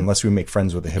tell you. Unless we make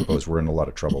friends with the hippos, we're in a lot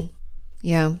of trouble.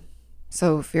 Yeah.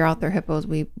 So if you're out there, hippos,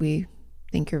 we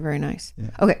think you're very nice.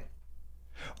 Yeah. Okay.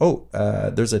 Oh,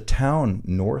 there's a town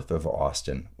north of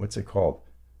Austin. What's it called?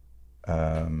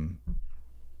 Hutto.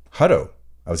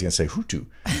 I was going to say Hutu.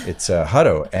 It's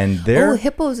Hutto. And they're... Oh,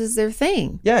 hippos is their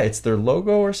thing. Yeah, it's their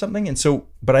logo or something. And so,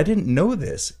 but I didn't know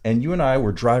this. And you and I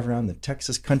were driving around the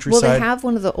Texas countryside. Well, they have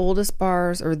one of the oldest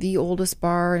bars, or the oldest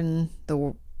bar in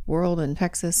the world in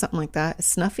Texas, something like that.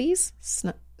 Snuffy's?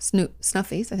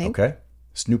 snuffies, I think. Okay.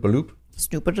 Snoop-a-loop.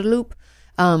 Snoop-a-loop.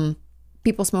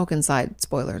 People smoke inside.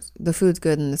 Spoilers. The food's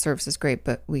good and the service is great,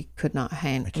 but we could not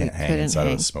hang. I can't hang inside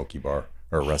of a smoky bar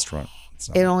or a restaurant.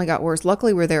 It only got worse.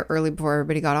 Luckily, we're there early before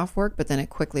everybody got off work, but then it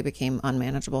quickly became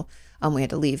unmanageable. We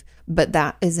had to leave. But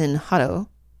that is in Hutto,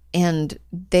 and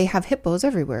they have hippos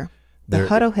everywhere. The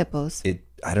Hutto hippos.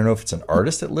 I don't know if it's an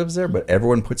artist that lives there, but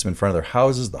everyone puts them in front of their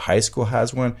houses. The high school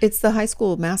has one. It's the high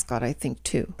school mascot, I think,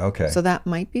 too. Okay. So that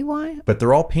might be why. But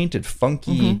they're all painted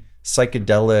funky,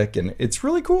 psychedelic, and it's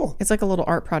really cool. It's like a little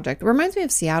art project. It reminds me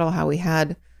of Seattle, how we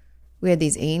had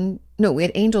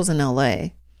angels in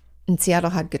LA, and Seattle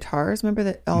had guitars. Remember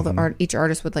that all the each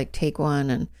artist would like take one,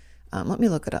 and let me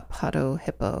look it up. Hutto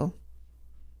hippo.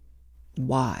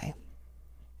 Why?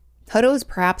 Hutto is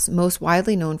perhaps most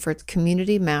widely known for its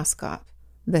community mascot,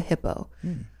 the hippo.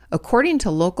 According to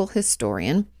local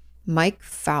historian Mike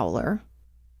Fowler,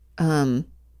 I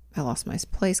lost my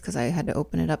place because I had to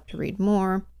open it up to read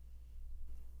more.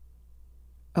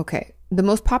 Okay. The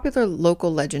most popular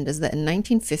local legend is that in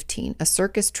 1915, a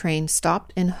circus train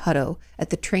stopped in Hutto at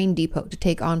the train depot to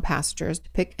take on passengers, to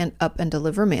pick up and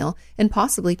deliver mail, and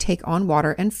possibly take on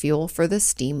water and fuel for the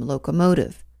steam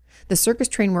locomotive. The circus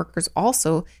train workers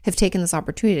also have taken this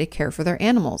opportunity to care for their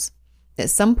animals. At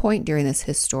some point during this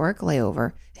historic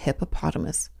layover, a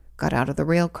hippopotamus got out of the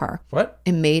rail car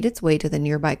and made its way to the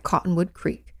nearby Cottonwood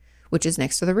Creek, which is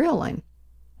next to the rail line.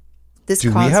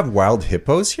 Do we have wild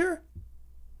hippos here?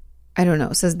 I don't know.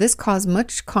 It says this caused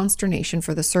much consternation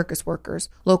for the circus workers.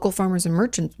 Local farmers and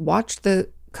merchants watched the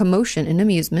commotion in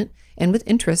amusement and with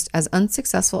interest as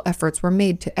unsuccessful efforts were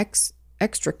made to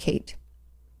extricate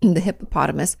the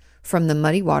hippopotamus from the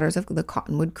muddy waters of the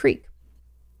Cottonwood Creek.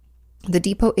 The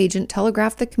depot agent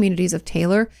telegraphed the communities of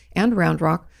Taylor and Round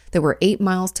Rock that were 8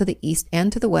 miles to the east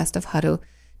and to the west of Hutto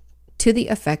to the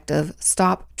effect of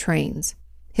stop trains.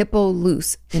 Hippo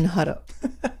loose in Hutto.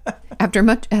 After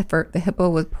much effort, the hippo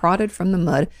was prodded from the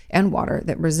mud and water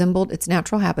that resembled its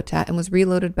natural habitat and was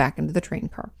reloaded back into the train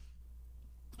car.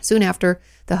 Soon after,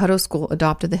 the Hutto school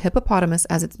adopted the hippopotamus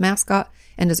as its mascot,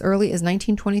 and as early as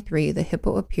 1923, the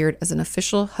hippo appeared as an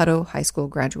official Hutto High School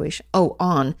graduation.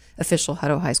 On official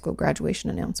Hutto High School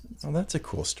graduation announcements. Oh, that's a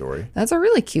cool story. That's a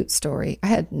really cute story. I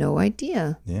had no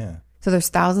idea. Yeah. So there's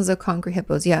thousands of concrete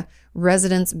hippos. Yeah,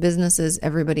 residents, businesses,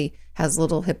 everybody has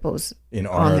little hippos in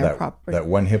honor of that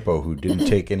one hippo who didn't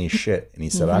take any shit, and he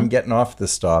said, "I'm getting off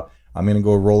this stop. I'm going to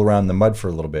go roll around in the mud for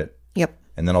a little bit. Yep.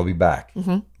 And then I'll be back.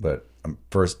 But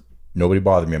first, nobody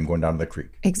bother me. I'm going down to the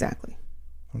creek." Exactly.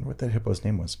 I wonder what that hippo's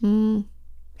name was.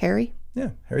 Harry?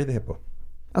 Yeah, Harry the hippo.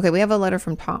 Okay, we have a letter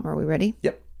from Tom. Are we ready?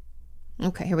 Yep.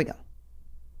 Okay, here we go.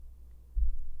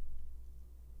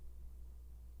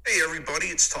 Hey everybody,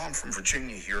 it's Tom from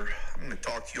Virginia here. I'm going to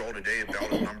talk to you all today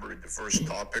about a number of diverse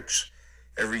topics.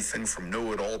 Everything from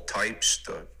know-it-all types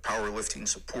to powerlifting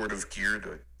supportive gear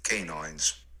to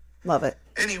canines. Love it.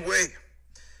 Anyway,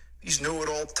 these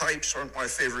know-it-all types aren't my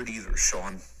favorite either,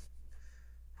 Sean.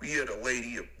 We had a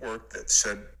lady at work that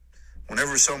said,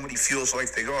 whenever somebody feels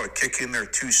like they ought to kick in their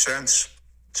 2 cents,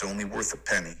 it's only worth a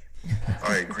penny.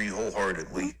 I agree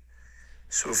wholeheartedly.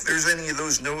 So if there's any of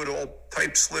those know-it-all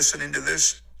types listening to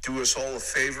this, do us all a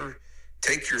favor.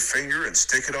 Take your finger and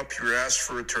stick it up your ass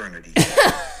for eternity. You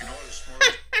know what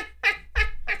smart?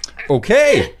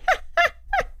 Okay.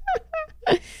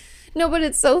 No, but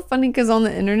it's so funny because on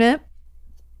the internet,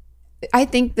 I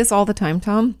think this all the time,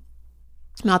 Tom.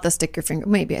 Not the stick your finger.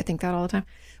 Maybe I think that all the time.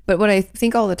 But what I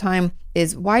think all the time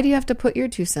is, why do you have to put your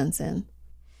 2 cents in?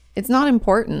 It's not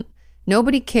important.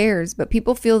 Nobody cares, but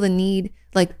people feel the need.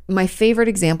 Like my favorite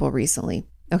example recently.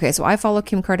 Okay, so I follow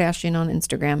Kim Kardashian on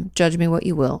Instagram. Judge me what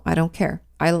you will. I don't care.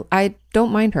 I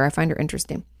don't mind her. I find her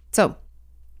interesting. So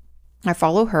I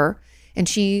follow her, and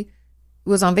she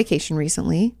was on vacation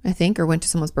recently, I think, or went to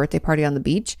someone's birthday party on the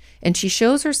beach. And she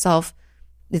shows herself,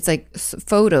 it's like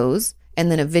photos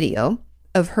and then a video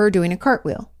of her doing a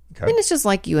cartwheel. Okay. And it's just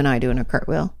like you and I doing a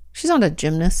cartwheel. She's not a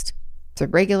gymnast. It's a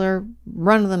regular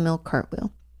run-of-the-mill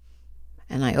cartwheel.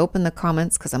 And I open the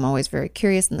comments because I'm always very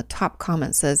curious. And the top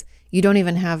comment says, "You don't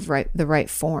even have the right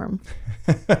form."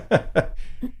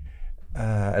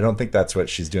 I don't think that's what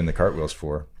she's doing the cartwheels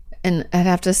for. And I'd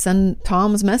have to send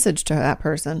Tom's message to that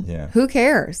person. Yeah. Who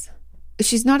cares?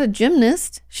 She's not a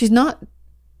gymnast. She's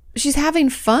having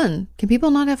fun. Can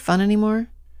people not have fun anymore?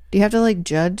 Do you have to like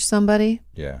judge somebody?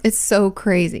 Yeah. It's so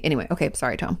crazy. Anyway, okay,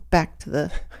 sorry, Tom. Back to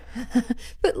the,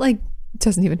 but like, it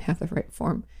doesn't even have the right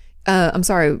form. I'm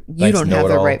sorry, you don't have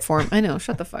the right form. I know.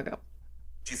 Shut the fuck up.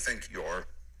 Do you think you are?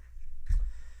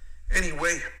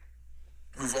 Anyway,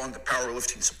 move on to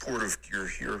powerlifting supportive gear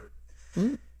here.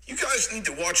 You guys need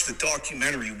to watch the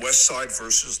documentary West Side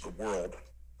versus the World.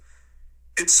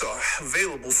 It's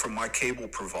available from my cable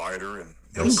provider, and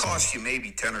it'll cost you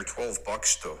maybe 10 or 12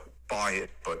 bucks to buy it,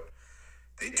 but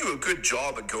they do a good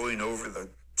job at going over the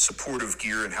supportive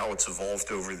gear and how it's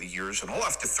evolved over the years, and I'll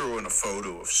have to throw in a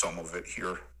photo of some of it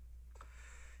here.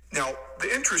 Now,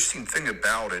 the interesting thing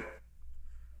about it,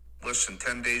 listen,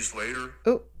 10 days later...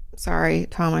 Oh, sorry,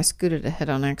 Tom, I scooted ahead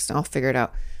on accident. I'll figure it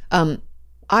out.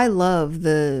 I love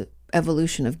the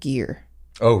evolution of gear.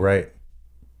 Oh, right.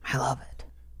 I love it.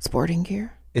 Sporting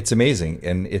gear. It's amazing,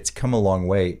 and it's come a long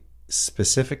way.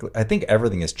 Specifically, I think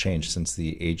everything has changed since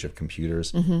the age of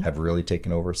computers have really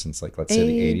taken over since, like, let's say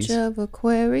the 80s. Age of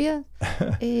Aquarius.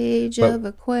 Age of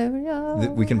Aquarius.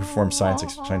 We can perform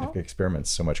scientific experiments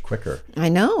so much quicker. I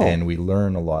know. And we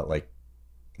learn a lot, like,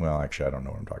 well, actually, I don't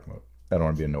know what I'm talking about. I don't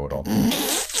want to be a know-it-all.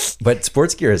 But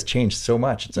sports gear has changed so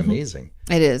much. It's amazing.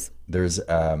 It is. There's...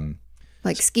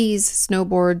 like skis,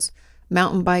 snowboards,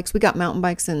 mountain bikes. We got mountain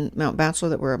bikes in Mount Bachelor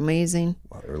that were amazing.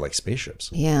 Well, they were like spaceships.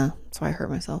 Yeah, that's why I hurt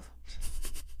myself.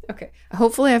 Okay.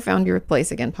 Hopefully I found your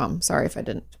place again, Tom. Sorry if I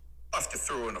didn't. I'll have to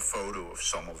throw in a photo of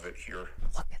some of it here.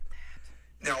 Look at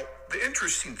that. Now, the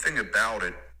interesting thing about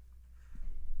it,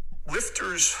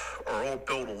 lifters are all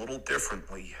built a little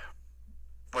differently.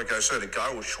 Like I said, a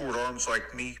guy with short arms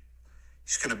like me,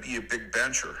 he's going to be a big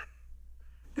bencher.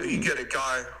 Now, you get a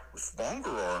guy with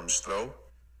longer arms, though,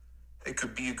 they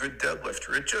could be a good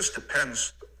deadlifter. It just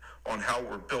depends on how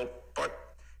we're built. But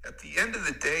at the end of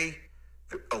the day,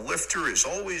 a lifter is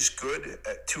always good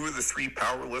at 2 of the 3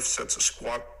 power lifts. That's a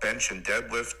squat, bench, and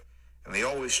deadlift. And they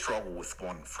always struggle with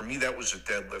one. For me, that was a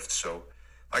deadlift. So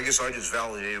I guess I just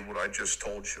validated what I just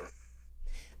told you.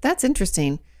 That's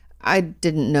interesting. I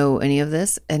didn't know any of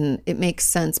this. And it makes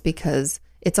sense because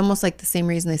it's almost like the same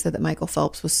reason they said that Michael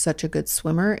Phelps was such a good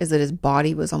swimmer is that his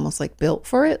body was almost like built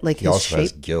for it. Like he his also shape.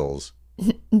 has gills.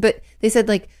 But they said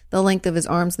like the length of his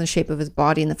arms and the shape of his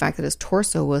body and the fact that his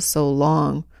torso was so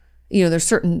long. You know, there's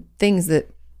certain things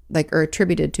that like are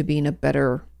attributed to being a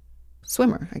better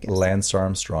swimmer, I guess. Lance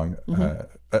Armstrong,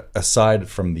 aside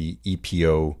from the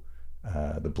EPO,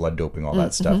 the blood doping, all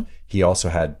that stuff, he also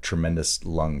had tremendous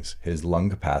lungs. His lung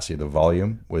capacity, the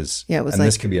volume was, it was and like,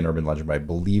 this could be an urban legend, but I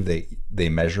believe they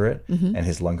measure it, and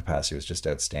his lung capacity was just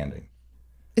outstanding.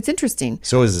 It's interesting.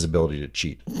 So is his ability to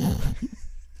cheat.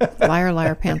 Liar,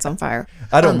 liar, pants on fire.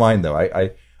 I don't mind though.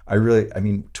 I really, I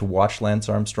mean, to watch Lance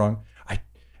Armstrong,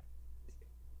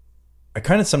 I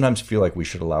kind of sometimes feel like we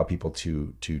should allow people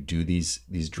to do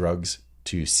these drugs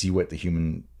to see what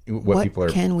what people are.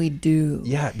 What can we do?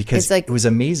 Yeah, because it's like, it was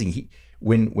amazing.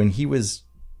 When he was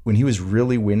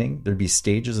really winning, there'd be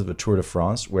stages of the Tour de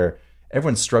France where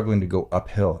everyone's struggling to go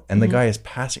uphill, and the guy is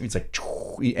passing. It's like,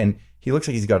 and he looks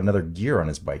like he's got another gear on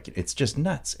his bike. It's just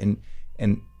nuts. And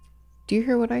do you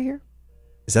hear what I hear?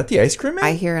 Is that the ice cream man?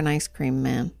 I hear an ice cream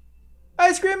man.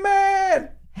 Ice cream man.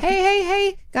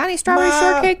 Hey, got any strawberry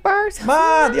shortcake bars?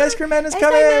 Ma, the ice cream man is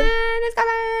coming. Ice cream man is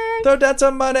coming. Throw down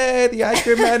some money. The ice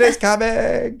cream man is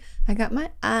coming. I got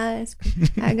my ice cream.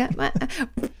 I got my...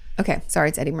 Okay, sorry,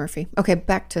 it's Eddie Murphy. Okay,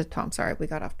 back to Tom. Sorry, we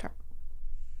got off track.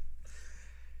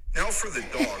 Now for the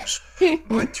dogs.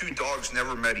 My 2 dogs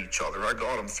never met each other. I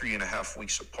got them 3.5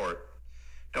 weeks apart.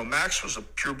 Now, Max was a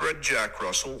purebred Jack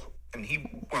Russell, and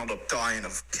he wound up dying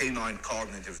of canine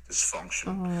cognitive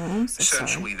dysfunction. Oh, I'm so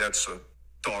Essentially, sorry. that's a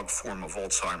dog form of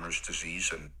Alzheimer's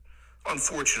disease, and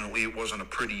unfortunately, it wasn't a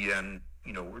pretty end.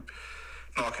 You know, we're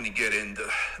not going to get into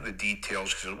the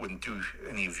details because it wouldn't do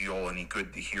any of you all any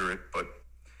good to hear it, but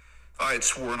I had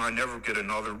sworn I'd never get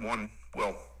another one.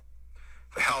 Well,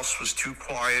 the house was too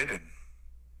quiet, and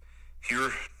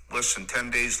here, less than 10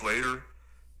 days later,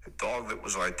 a dog that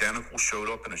was identical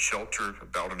showed up in a shelter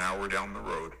about an hour down the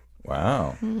road.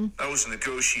 Wow. I was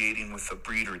negotiating with a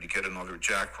breeder to get another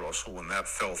Jack Russell, and that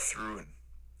fell through. And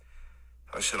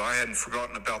I said I hadn't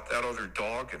forgotten about that other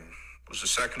dog, and it was the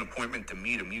second appointment to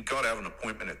meet him. You got to have an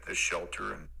appointment at this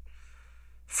shelter. And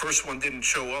first one didn't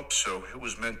show up, so it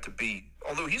was meant to be.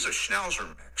 Although he's a Schnauzer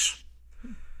mix.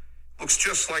 Looks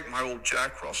just like my old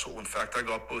Jack Russell. In fact, I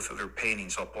got both of their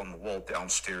paintings up on the wall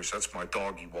downstairs. That's my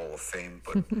doggy wall of fame.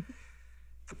 But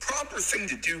the proper thing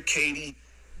to do, Katie,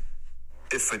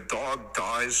 if a dog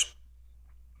dies,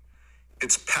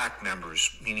 it's pack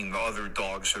members, meaning the other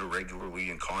dogs that are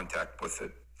regularly in contact with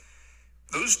it.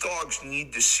 Those dogs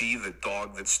need to see the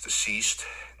dog that's deceased.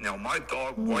 Now, my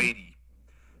dog, Whitey,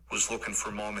 was looking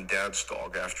for mom and dad's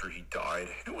dog after he died.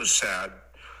 It was sad.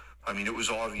 I mean, it was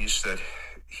obvious that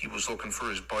he was looking for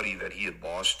his buddy that he had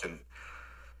lost, and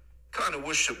kind of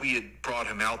wish that we had brought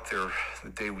him out there the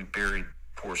day we buried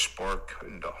poor Spark.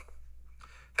 And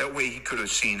That way he could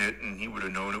have seen it and he would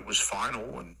have known it was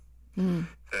final and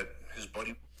that his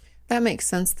buddy. That makes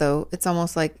sense, though. It's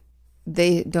almost like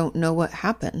they don't know what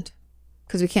happened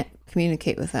because we can't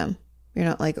communicate with them. You're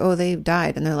not like, oh, they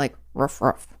died. And they're like,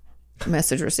 rough,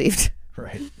 message received.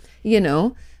 Right. You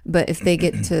know, but if they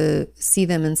get to see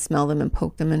them and smell them and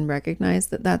poke them and recognize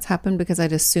that that's happened, because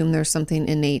I'd assume there's something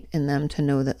innate in them to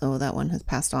know that, oh, that one has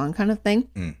passed on kind of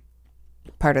thing.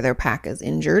 Part of their pack is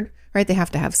injured, right? They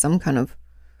have to have some kind of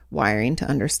wiring to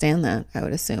understand that, I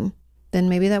would assume. Then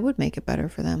maybe that would make it better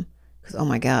for them. Because, oh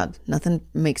my God, nothing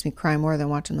makes me cry more than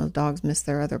watching those dogs miss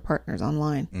their other partners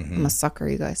online. I'm a sucker,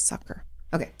 you guys, sucker.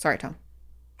 Okay, sorry, Tom.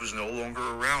 Was no longer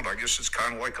around. I guess it's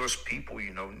kind of like us people,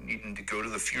 you know, needing to go to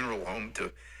the funeral home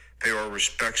to pay our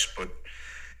respects. But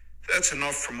that's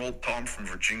enough from old Tom from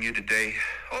Virginia today.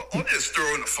 I'll just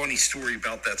throw in a funny story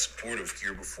about that supportive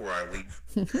gear before I leave.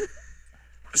 It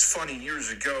was funny.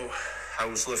 Years ago, I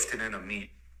was lifting in a meet,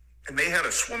 and they had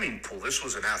a swimming pool. This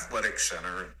was an athletic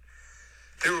center. And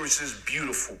there was this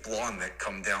beautiful blonde that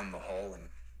come down the hall, and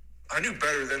I knew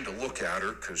better than to look at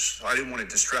her because I didn't want to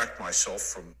distract myself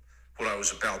from what I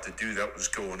was about to do. That was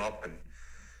going up and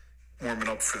warming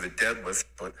up for the deadlift.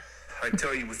 But I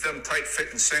tell you, with them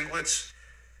tight-fitting singlets,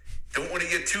 don't want to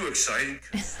get too excited.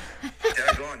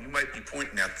 Daggone, you might be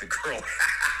pointing at the girl.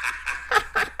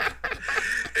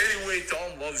 Anyway,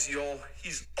 Tom loves you all.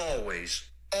 He's always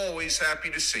happy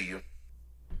to see you.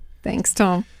 Thanks,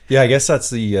 Tom. Yeah, I guess that's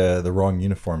the wrong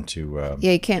uniform to.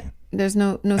 Yeah, you can't. There's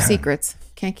no secrets.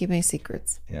 Can't keep any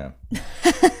secrets. Yeah.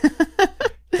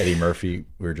 Eddie Murphy,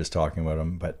 we were just talking about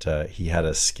him, but he had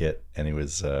a skit, and it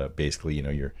was basically, you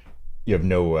know, you have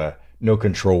no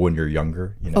control when you're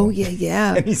younger. You know? Oh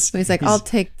yeah. And he's like, I'll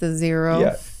take the 0.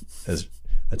 Yeah.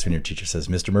 That's when your teacher says,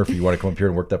 Mr. Murphy, you want to come up here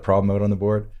and work that problem out on the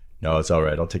board? No, it's all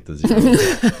right. I'll take the 0.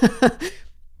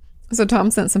 So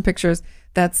Tom sent some pictures.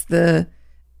 That's the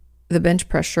bench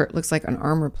press shirt looks like an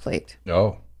armor plate.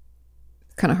 Oh.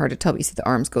 Kind of hard to tell, but you see the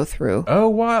arms go through. Oh,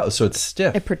 wow. So it's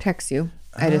stiff. It protects you,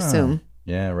 I'd assume.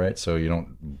 Yeah, right. So you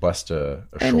don't bust a shoulder.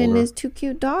 And then his 2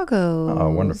 cute doggos. Oh,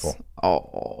 wonderful.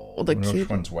 Oh, the cute. Which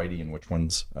one's Whitey and which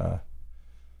one's I'm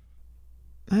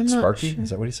Sparky? not sure. Is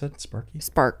that what he said? Sparky?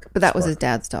 Spark. But that was his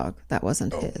dad's dog. That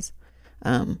wasn't his.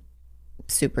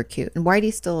 Super cute. And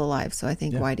Whitey's still alive, so I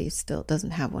think Whitey still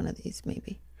doesn't have one of these,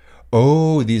 maybe.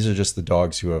 Oh, these are just the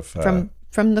dogs who have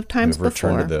from the times who have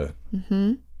before. returned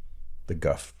to the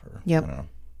guff or I don't know,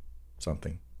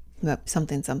 something. Yep,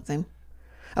 something.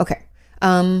 Okay.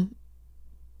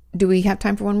 Do we have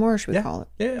time for one more, or should we call it?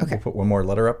 Yeah. Okay. We'll put one more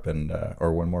letter up and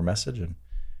or one more message and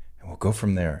we'll go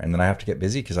from there. And then I have to get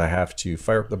busy because I have to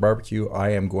fire up the barbecue. I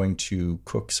am going to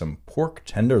cook some pork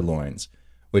tenderloins,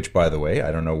 which, by the way,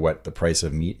 I don't know what the price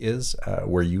of meat is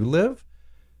where you live,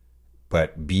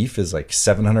 but beef is like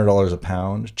 $700 a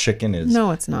pound. Chicken is...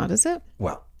 No, it's not, is it?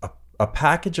 Well, a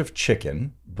package of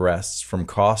chicken breasts from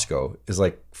Costco is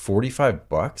like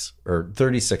 $45 or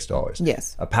 $36.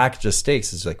 Yes. A package of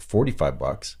steaks is like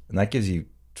 $45, and that gives you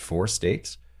 4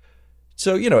 steaks.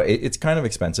 So, you know, it's kind of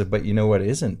expensive, but you know what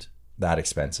isn't that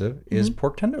expensive is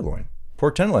pork tenderloin.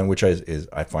 Pork tenderloin, which is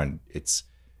I find it's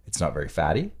not very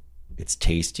fatty. It's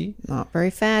tasty. Not very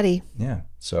fatty. Yeah.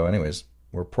 So anyways,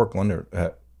 we're pork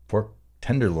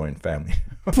tenderloin family.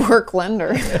 Pork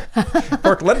lender.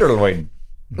 Pork tenderloin.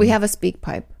 We have a speak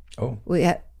pipe. Oh.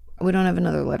 We don't have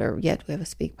another letter yet. We have a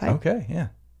speak pipe. Okay, yeah.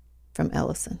 From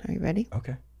Ellison. Are you ready?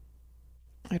 Okay.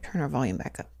 I turn our volume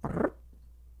back up.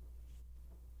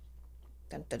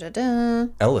 Dun, dun, dun,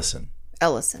 dun. Ellison.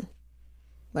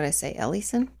 What'd I say?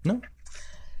 Ellison? No.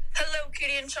 Hello,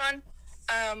 Katie and Sean.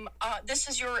 This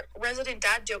is your resident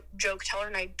dad joke teller,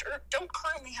 and I don't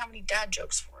currently have any dad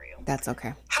jokes for you. That's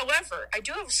okay. However, I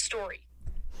do have a story.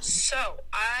 So,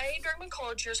 during my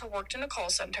college years, I worked in a call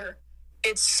center.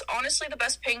 It's honestly the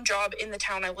best paying job in the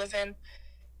town I live in,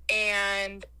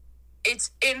 and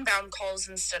it's inbound calls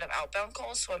instead of outbound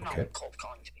calls, so I'm not cold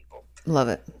calling to people. Love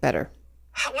it. Better.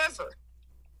 However,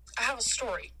 I have a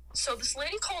story. So this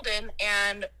lady called in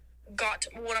and got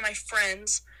one of my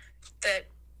friends that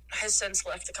has since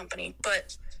left the company,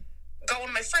 but got one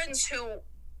of my friends who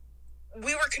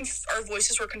our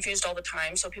voices were confused all the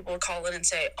time. So people would call in and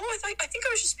say, "Oh, I think I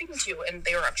was just speaking to you," and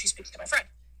they were actually speaking to my friend.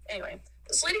 Anyway,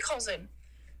 this lady calls in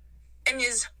and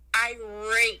is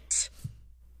irate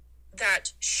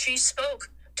that she spoke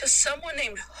to someone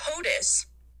named Hodis,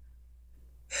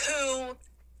 who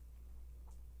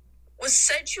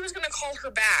said she was going to call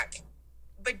her back,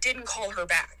 but didn't call her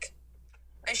back.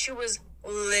 And she was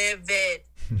livid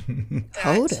that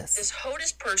Hodis. this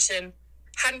Hodis person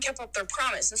hadn't kept up their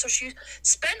promise. And so she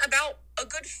spent about a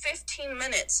good 15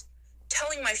 minutes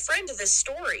telling my friend this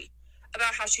story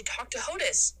about how she talked to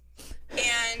HOTUS.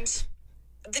 And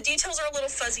the details are a little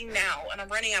fuzzy now, and I'm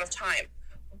running out of time.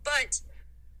 But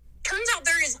turns out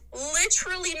there is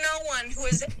literally no one who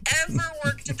has ever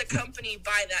worked at the company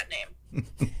by that name.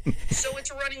 So it's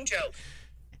a running joke.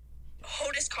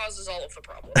 HOTUS causes all of the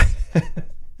problems.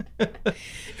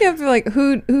 You have to like,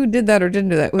 who did that or didn't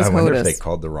do that? It was I wonder HOTUS. if they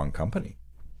called the wrong company.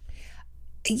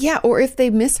 Yeah, or if they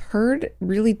misheard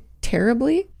really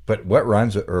terribly. But what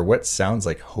rhymes with, or what sounds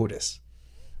like HOTUS?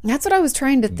 That's what I was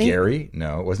trying to think. Gary?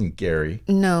 No, it wasn't Gary.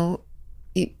 No,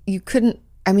 you couldn't.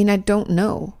 I mean, I don't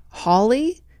know.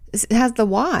 Holly? It has the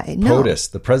Y. No.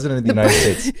 POTUS, the president of the United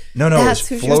States. No, That's it's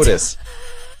who she was FLOTUS.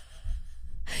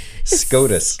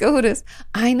 SCOTUS. SCOTUS.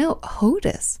 I know.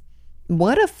 HOTUS.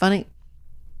 What a funny.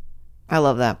 I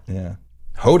love that. Yeah.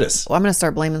 HOTUS. Well, I'm going to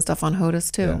start blaming stuff on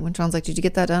HOTUS too. Yeah. When Sean's like, did you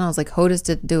get that done? I was like, HOTUS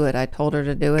didn't do it. I told her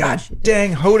to do it. God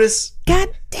dang HOTUS. God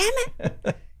damn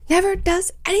it. Never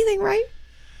does anything right.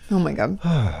 Oh my God.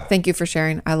 Thank you for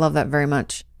sharing. I love that very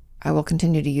much. I will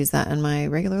continue to use that in my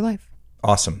regular life.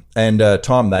 Awesome. And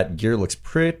Tom, that gear looks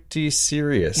pretty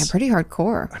serious. Yeah, pretty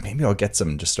hardcore. Maybe I'll get some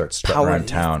and just start strutting around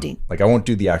town. Powerlifting. Like I won't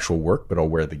do the actual work, but I'll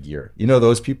wear the gear. You know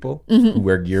those people who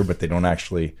wear gear, but they don't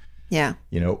actually, Yeah.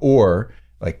 or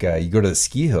like you go to the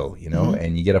ski hill,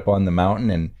 and you get up on the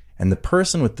mountain and the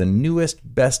person with the newest,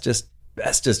 bestest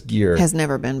gear Has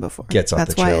never been before. gets off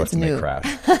That's the why trail it's and they new. crash.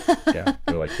 Yeah.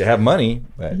 They're like, they have money,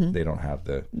 but they don't have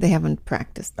the... They haven't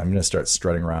practiced. I'm going to start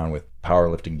strutting around with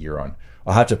powerlifting gear on.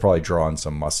 I'll have to probably draw on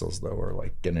some muscles though, or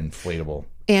like get an inflatable.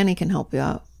 Annie can help you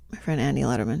out. My friend Annie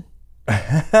Letterman.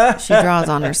 She draws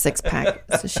on her 6-pack,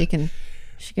 so she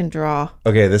can draw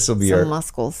Okay, this will be some our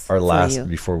muscles. our for last you.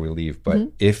 before we leave. But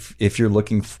if you're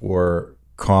looking for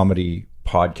comedy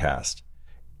podcast,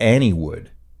 Annie Wood,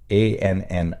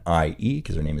 ANNIE,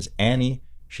 because her name is Annie.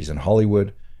 She's in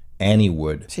Hollywood. Annie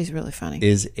Wood She's really funny.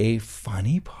 is a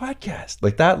funny podcast.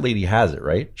 Like that lady has it,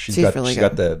 right? She's got really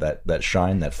got that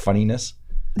shine, that funniness.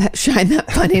 That shine,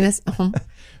 that funniness.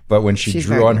 But when she She's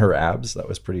drew very on good. her abs, that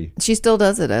was pretty. She still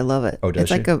does it. I love it. Oh, does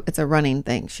it's she? like it's a running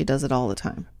thing. She does it all the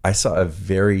time. I saw a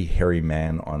very hairy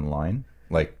man online,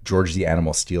 like George the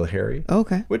Animal Steel hairy.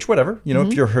 Okay. Which, whatever,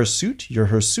 if you're her suit, you're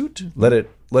her suit. Let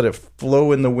it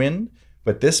flow in the wind.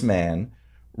 But this man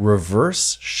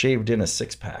reverse shaved in a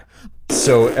 6-pack,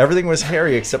 so everything was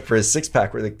hairy except for his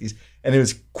 6-pack. Were like these, and it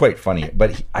was quite funny.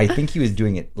 But I think he was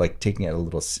doing it like taking it a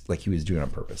little, like he was doing it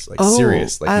on purpose, like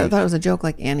serious. Like I thought it was a joke,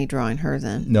 like Annie drawing hers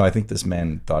in. no, I think this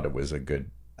man thought it was a good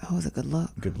Oh, it was a good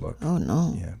look. look. Oh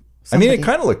no. Yeah. Somebody- it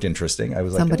kind of looked interesting. I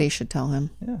was Somebody like, should tell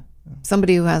him. yeah.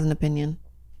 Somebody who has an opinion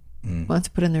wants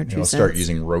to put in their 2 I'll cents. start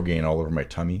using Rogaine all over my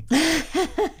tummy.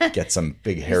 Get some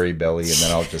big hairy belly, and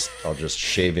then I'll just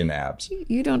shave in abs.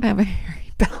 You don't have a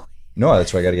hairy belly. No,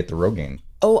 that's why I got to get the Rogaine.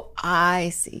 Oh, I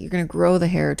see. You're gonna grow the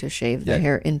hair to shave the Yeah.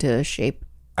 hair into a shape.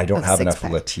 I don't A have enough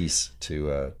 6-pack. Latisse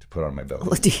to put on my belly.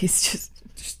 Latisse,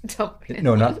 just dump it in.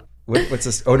 No, not what's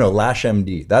this? Oh no, Lash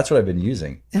MD. That's what I've been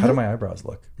using. How do my eyebrows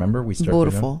look? Remember we started.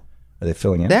 Beautiful. Are they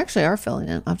filling in? They actually are filling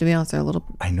in. I have to be honest, they're a little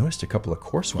I noticed a couple of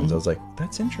coarse ones. I was like,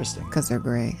 that's interesting. because they're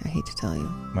gray. I hate to tell you.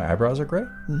 My eyebrows are gray.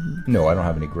 No, I don't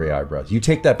have any gray eyebrows. You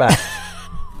take that back.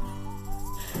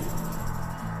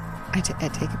 I take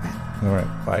it back. All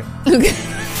right, bye. Okay.